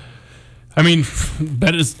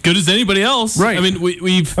 Bet as good as anybody else. Right.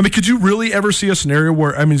 We've. Could you really ever see a scenario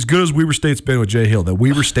where, as good as Weber State's been with Jay Hill, that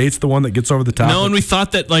Weber State's the one that gets over the top? No, and we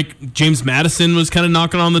thought that James Madison was kind of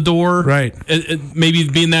knocking on the door. Right. Maybe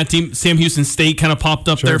being that team, Sam Houston State kind of popped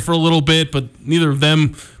up there for a little bit, but neither of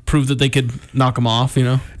them proved that they could knock them off.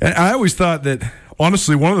 And I always thought that.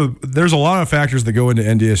 Honestly, there's a lot of factors that go into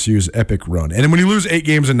NDSU's epic run. And when you lose 8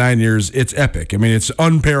 games in 9 years, it's epic. It's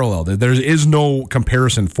unparalleled. There is no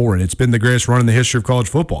comparison for it. It's been the greatest run in the history of college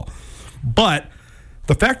football. But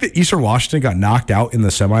the fact that Eastern Washington got knocked out in the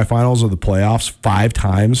semifinals of the playoffs 5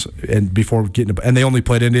 times and they only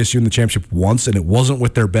played NDSU in the championship once, and it wasn't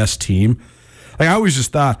with their best team. I always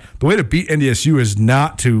just thought the way to beat NDSU is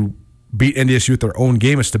not to beat NDSU at their own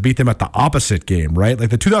game, is to beat them at the opposite game, right? Like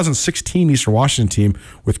the 2016 Eastern Washington team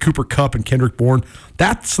with Cooper Kupp and Kendrick Bourne,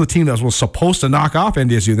 that's the team that was supposed to knock off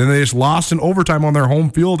NDSU. Then they just lost in overtime on their home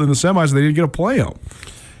field in the semis, and they didn't get a play-out.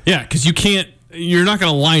 Yeah, because you're not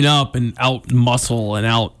going to line up and out-muscle and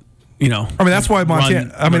out, that's why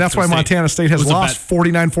Montana State has lost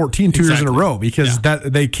 49-14 2 years in a row, because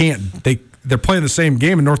they can't. They're playing the same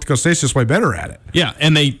game, and North Dakota State's just way better at it. Yeah,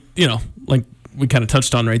 and they, we kind of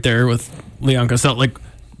touched on right there with Leon Costello,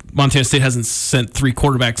 Montana State hasn't sent 3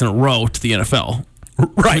 quarterbacks in a row to the NFL.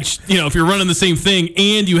 Right. Which, if you're running the same thing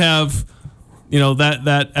and you have,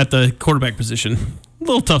 that at the quarterback position, a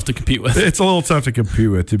little tough to compete with. It's a little tough to compete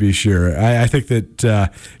with, to be sure. I think that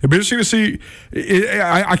it'd be interesting to see.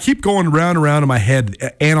 I keep going round and round in my head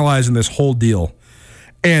analyzing this whole deal.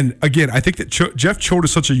 And again, I think that Jeff Choate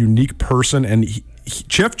is such a unique person, and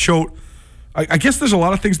Jeff Choate I guess there's a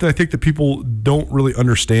lot of things that I think that people don't really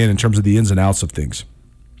understand in terms of the ins and outs of things.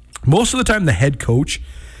 Most of the time, the head coach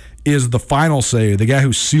is the final say, the guy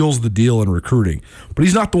who seals the deal in recruiting. But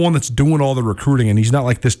he's not the one that's doing all the recruiting, and he's not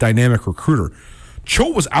like this dynamic recruiter.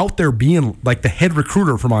 Choate was out there being like the head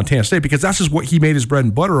recruiter for Montana State because that's just what he made his bread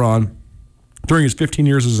and butter on during his 15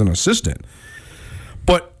 years as an assistant.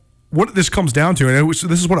 But what this comes down to, and this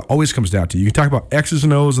is what it always comes down to, you can talk about X's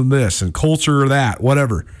and O's and this and culture or that,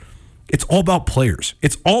 whatever. It's all about players.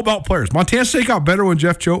 It's all about players. Montana State got better when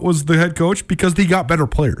Jeff Choate was the head coach because he got better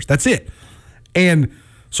players. That's it. And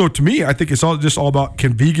so to me, I think it's all about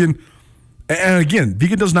can Vigen, and again,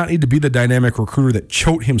 Vigen does not need to be the dynamic recruiter that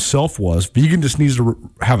Choate himself was. Vigen just needs to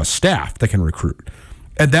have a staff that can recruit.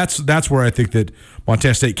 And that's where I think that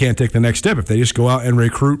Montana State can take the next step. If they just go out and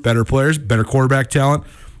recruit better players, better quarterback talent,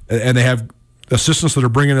 and they have assistants that are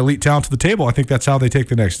bringing elite talent to the table, I think that's how they take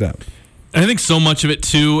the next step. And I think so much of it,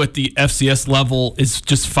 too, at the FCS level is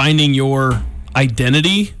just finding your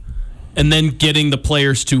identity and then getting the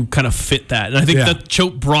players to kind of fit that. And I think that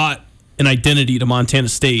Choate brought an identity to Montana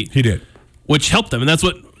State. He did. Which helped them. And that's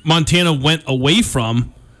what Montana went away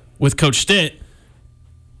from with Coach Stitt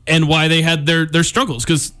and why they had their struggles.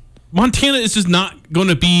 Because Montana is just not going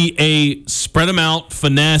to be a spread them out,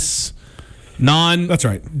 finesse, That's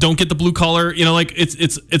right. Don't get the blue collar. Like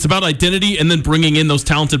it's about identity and then bringing in those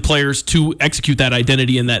talented players to execute that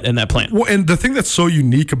identity in that plan. Well, and the thing that's so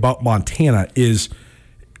unique about Montana is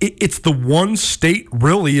it's the one state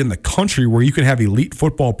really in the country where you can have elite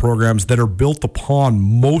football programs that are built upon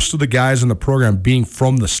most of the guys in the program being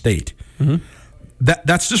from the state. Mm-hmm.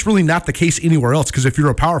 That's just really not the case anywhere else, because if you're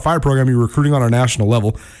a Power 5 program, you're recruiting on a national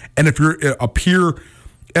level. And if you're a peer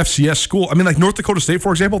FCS school, I mean, like North Dakota State,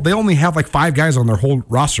 for example, they only have like 5 guys on their whole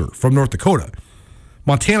roster from North Dakota.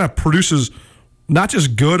 Montana produces not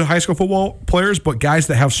just good high school football players, but guys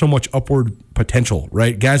that have so much upward potential,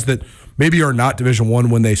 right? Guys that maybe are not Division I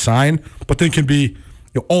when they sign, but then can be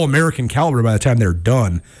all-American caliber by the time they're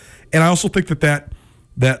done. And I also think that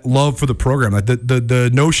love for the program, like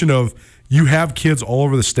the notion of you have kids all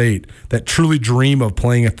over the state that truly dream of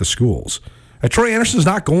playing at the schools. Troy Anderson's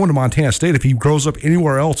not going to Montana State if he grows up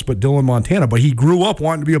anywhere else but Dillon, Montana, but he grew up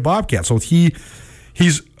wanting to be a Bobcat. So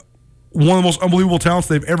he's one of the most unbelievable talents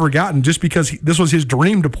they've ever gotten just because this was his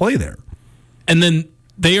dream to play there. And then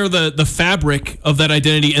they are the fabric of that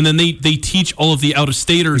identity, and then they teach all of the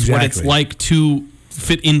out-of-staters what it's like to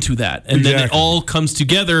fit into that. And then it all comes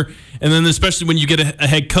together, and then especially when you get a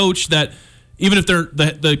head coach that even if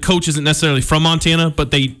the coach isn't necessarily from Montana,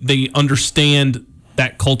 but they understand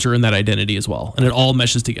that culture and that identity as well, and it all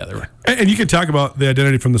meshes together. And you can talk about the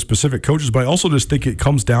identity from the specific coaches, but I also just think it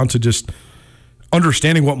comes down to just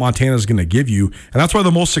understanding what Montana is going to give you, and that's why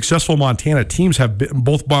the most successful Montana teams have been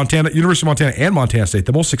both University of Montana and Montana State.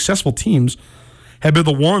 The most successful teams have been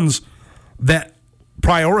the ones that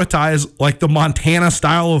prioritize like the Montana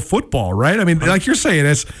style of football, right? I mean, like you're saying,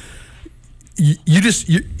 it's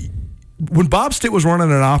when Bob Stitt was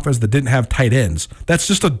running an offense that didn't have tight ends, that's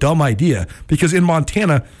just a dumb idea, because in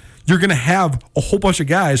Montana, you're going to have a whole bunch of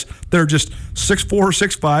guys that are just 6'4",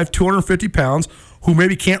 6'5", 250 pounds who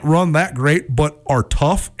maybe can't run that great but are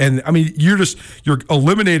tough. And, I mean, you're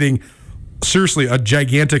eliminating, seriously, a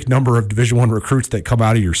gigantic number of Division I recruits that come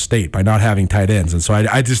out of your state by not having tight ends. And so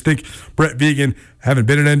I just think Brett Vigen, having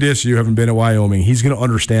been at NDSU, having been at Wyoming, he's going to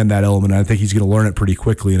understand that element. And I think he's going to learn it pretty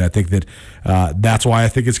quickly. And I think that that's why I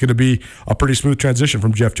think it's going to be a pretty smooth transition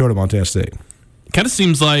from Jeff Choate to Montana State. It kind of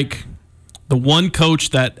seems like the one coach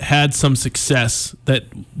that had some success that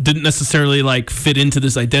didn't necessarily like fit into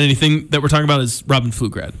this identity thing that we're talking about is Robin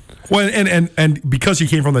Pflugrad. Well, and because he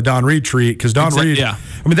came from the Don Reed tree, because Don Reed, I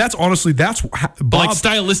mean, that's honestly, that's Bob, but like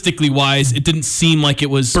stylistically wise, it didn't seem like it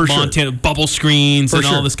was Montana bubble screens and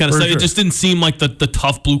all this kind of stuff. It just didn't seem like the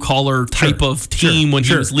tough blue collar type of team when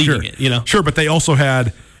he was leading it. Sure, but they also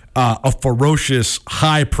had a ferocious,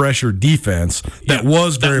 high pressure defense that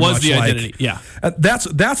was very much the like identity. Yeah, that's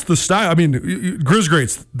the style. I mean, Grizz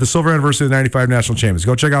Greats, the silver anniversary of the '95 national champions.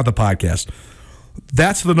 Go check out the podcast.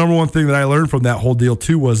 That's the number one thing that I learned from that whole deal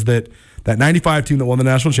too, was that 95 team that won the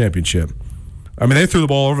national championship, I mean, they threw the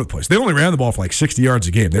ball all over the place. They only ran the ball for like 60 yards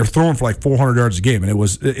a game. They were throwing for like 400 yards a game, and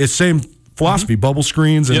it's same philosophy, bubble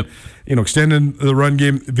screens and extending the run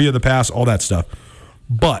game via the pass, all that stuff.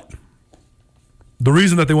 But the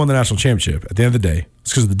reason that they won the national championship at the end of the day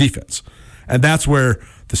is because of the defense. And that's where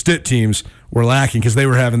the Stitt teams were lacking, because they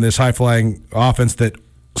were having this high-flying offense that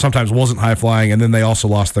sometimes wasn't high flying, and then they also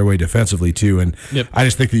lost their way defensively too. And I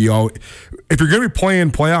just think that if you're going to be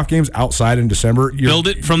playing playoff games outside in December, build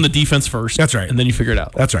it from the defense first. That's right, and then you figure it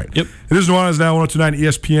out. That's right. Yep. It is Nuanez Now, 102.9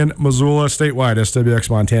 ESPN Missoula, statewide SWX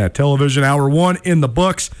Montana Television. Hour 1 in the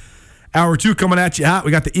books. Hour 2 coming at you hot.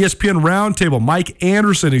 We got the ESPN Roundtable. Mike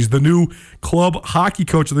Anderson, he's the new club hockey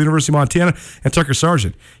coach of the University of Montana, and Tucker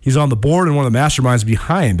Sargent. He's on the board and one of the masterminds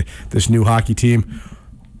behind this new hockey team.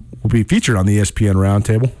 Will be featured on the ESPN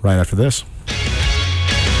Roundtable right after this.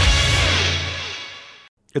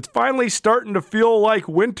 It's finally starting to feel like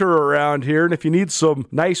winter around here, and if you need some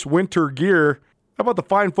nice winter gear, how about the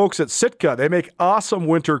fine folks at Sitka? They make awesome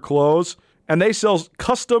winter clothes, and they sell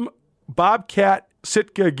custom Bobcat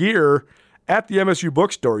Sitka gear at the MSU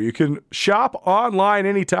Bookstore. You can shop online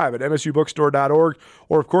anytime at msubookstore.org,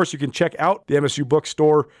 or of course you can check out the MSU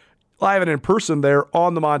Bookstore live and in person there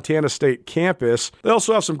on the Montana State campus. They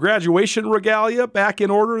also have some graduation regalia back in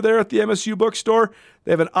order there at the MSU Bookstore.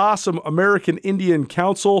 They have an awesome American Indian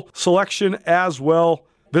Council selection as well.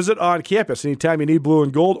 Visit on campus anytime you need blue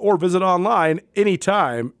and gold, or visit online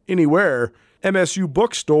anytime, anywhere,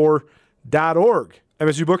 msubookstore.org.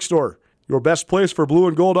 MSU Bookstore, your best place for blue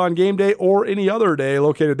and gold on game day or any other day,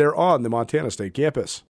 located there on the Montana State campus.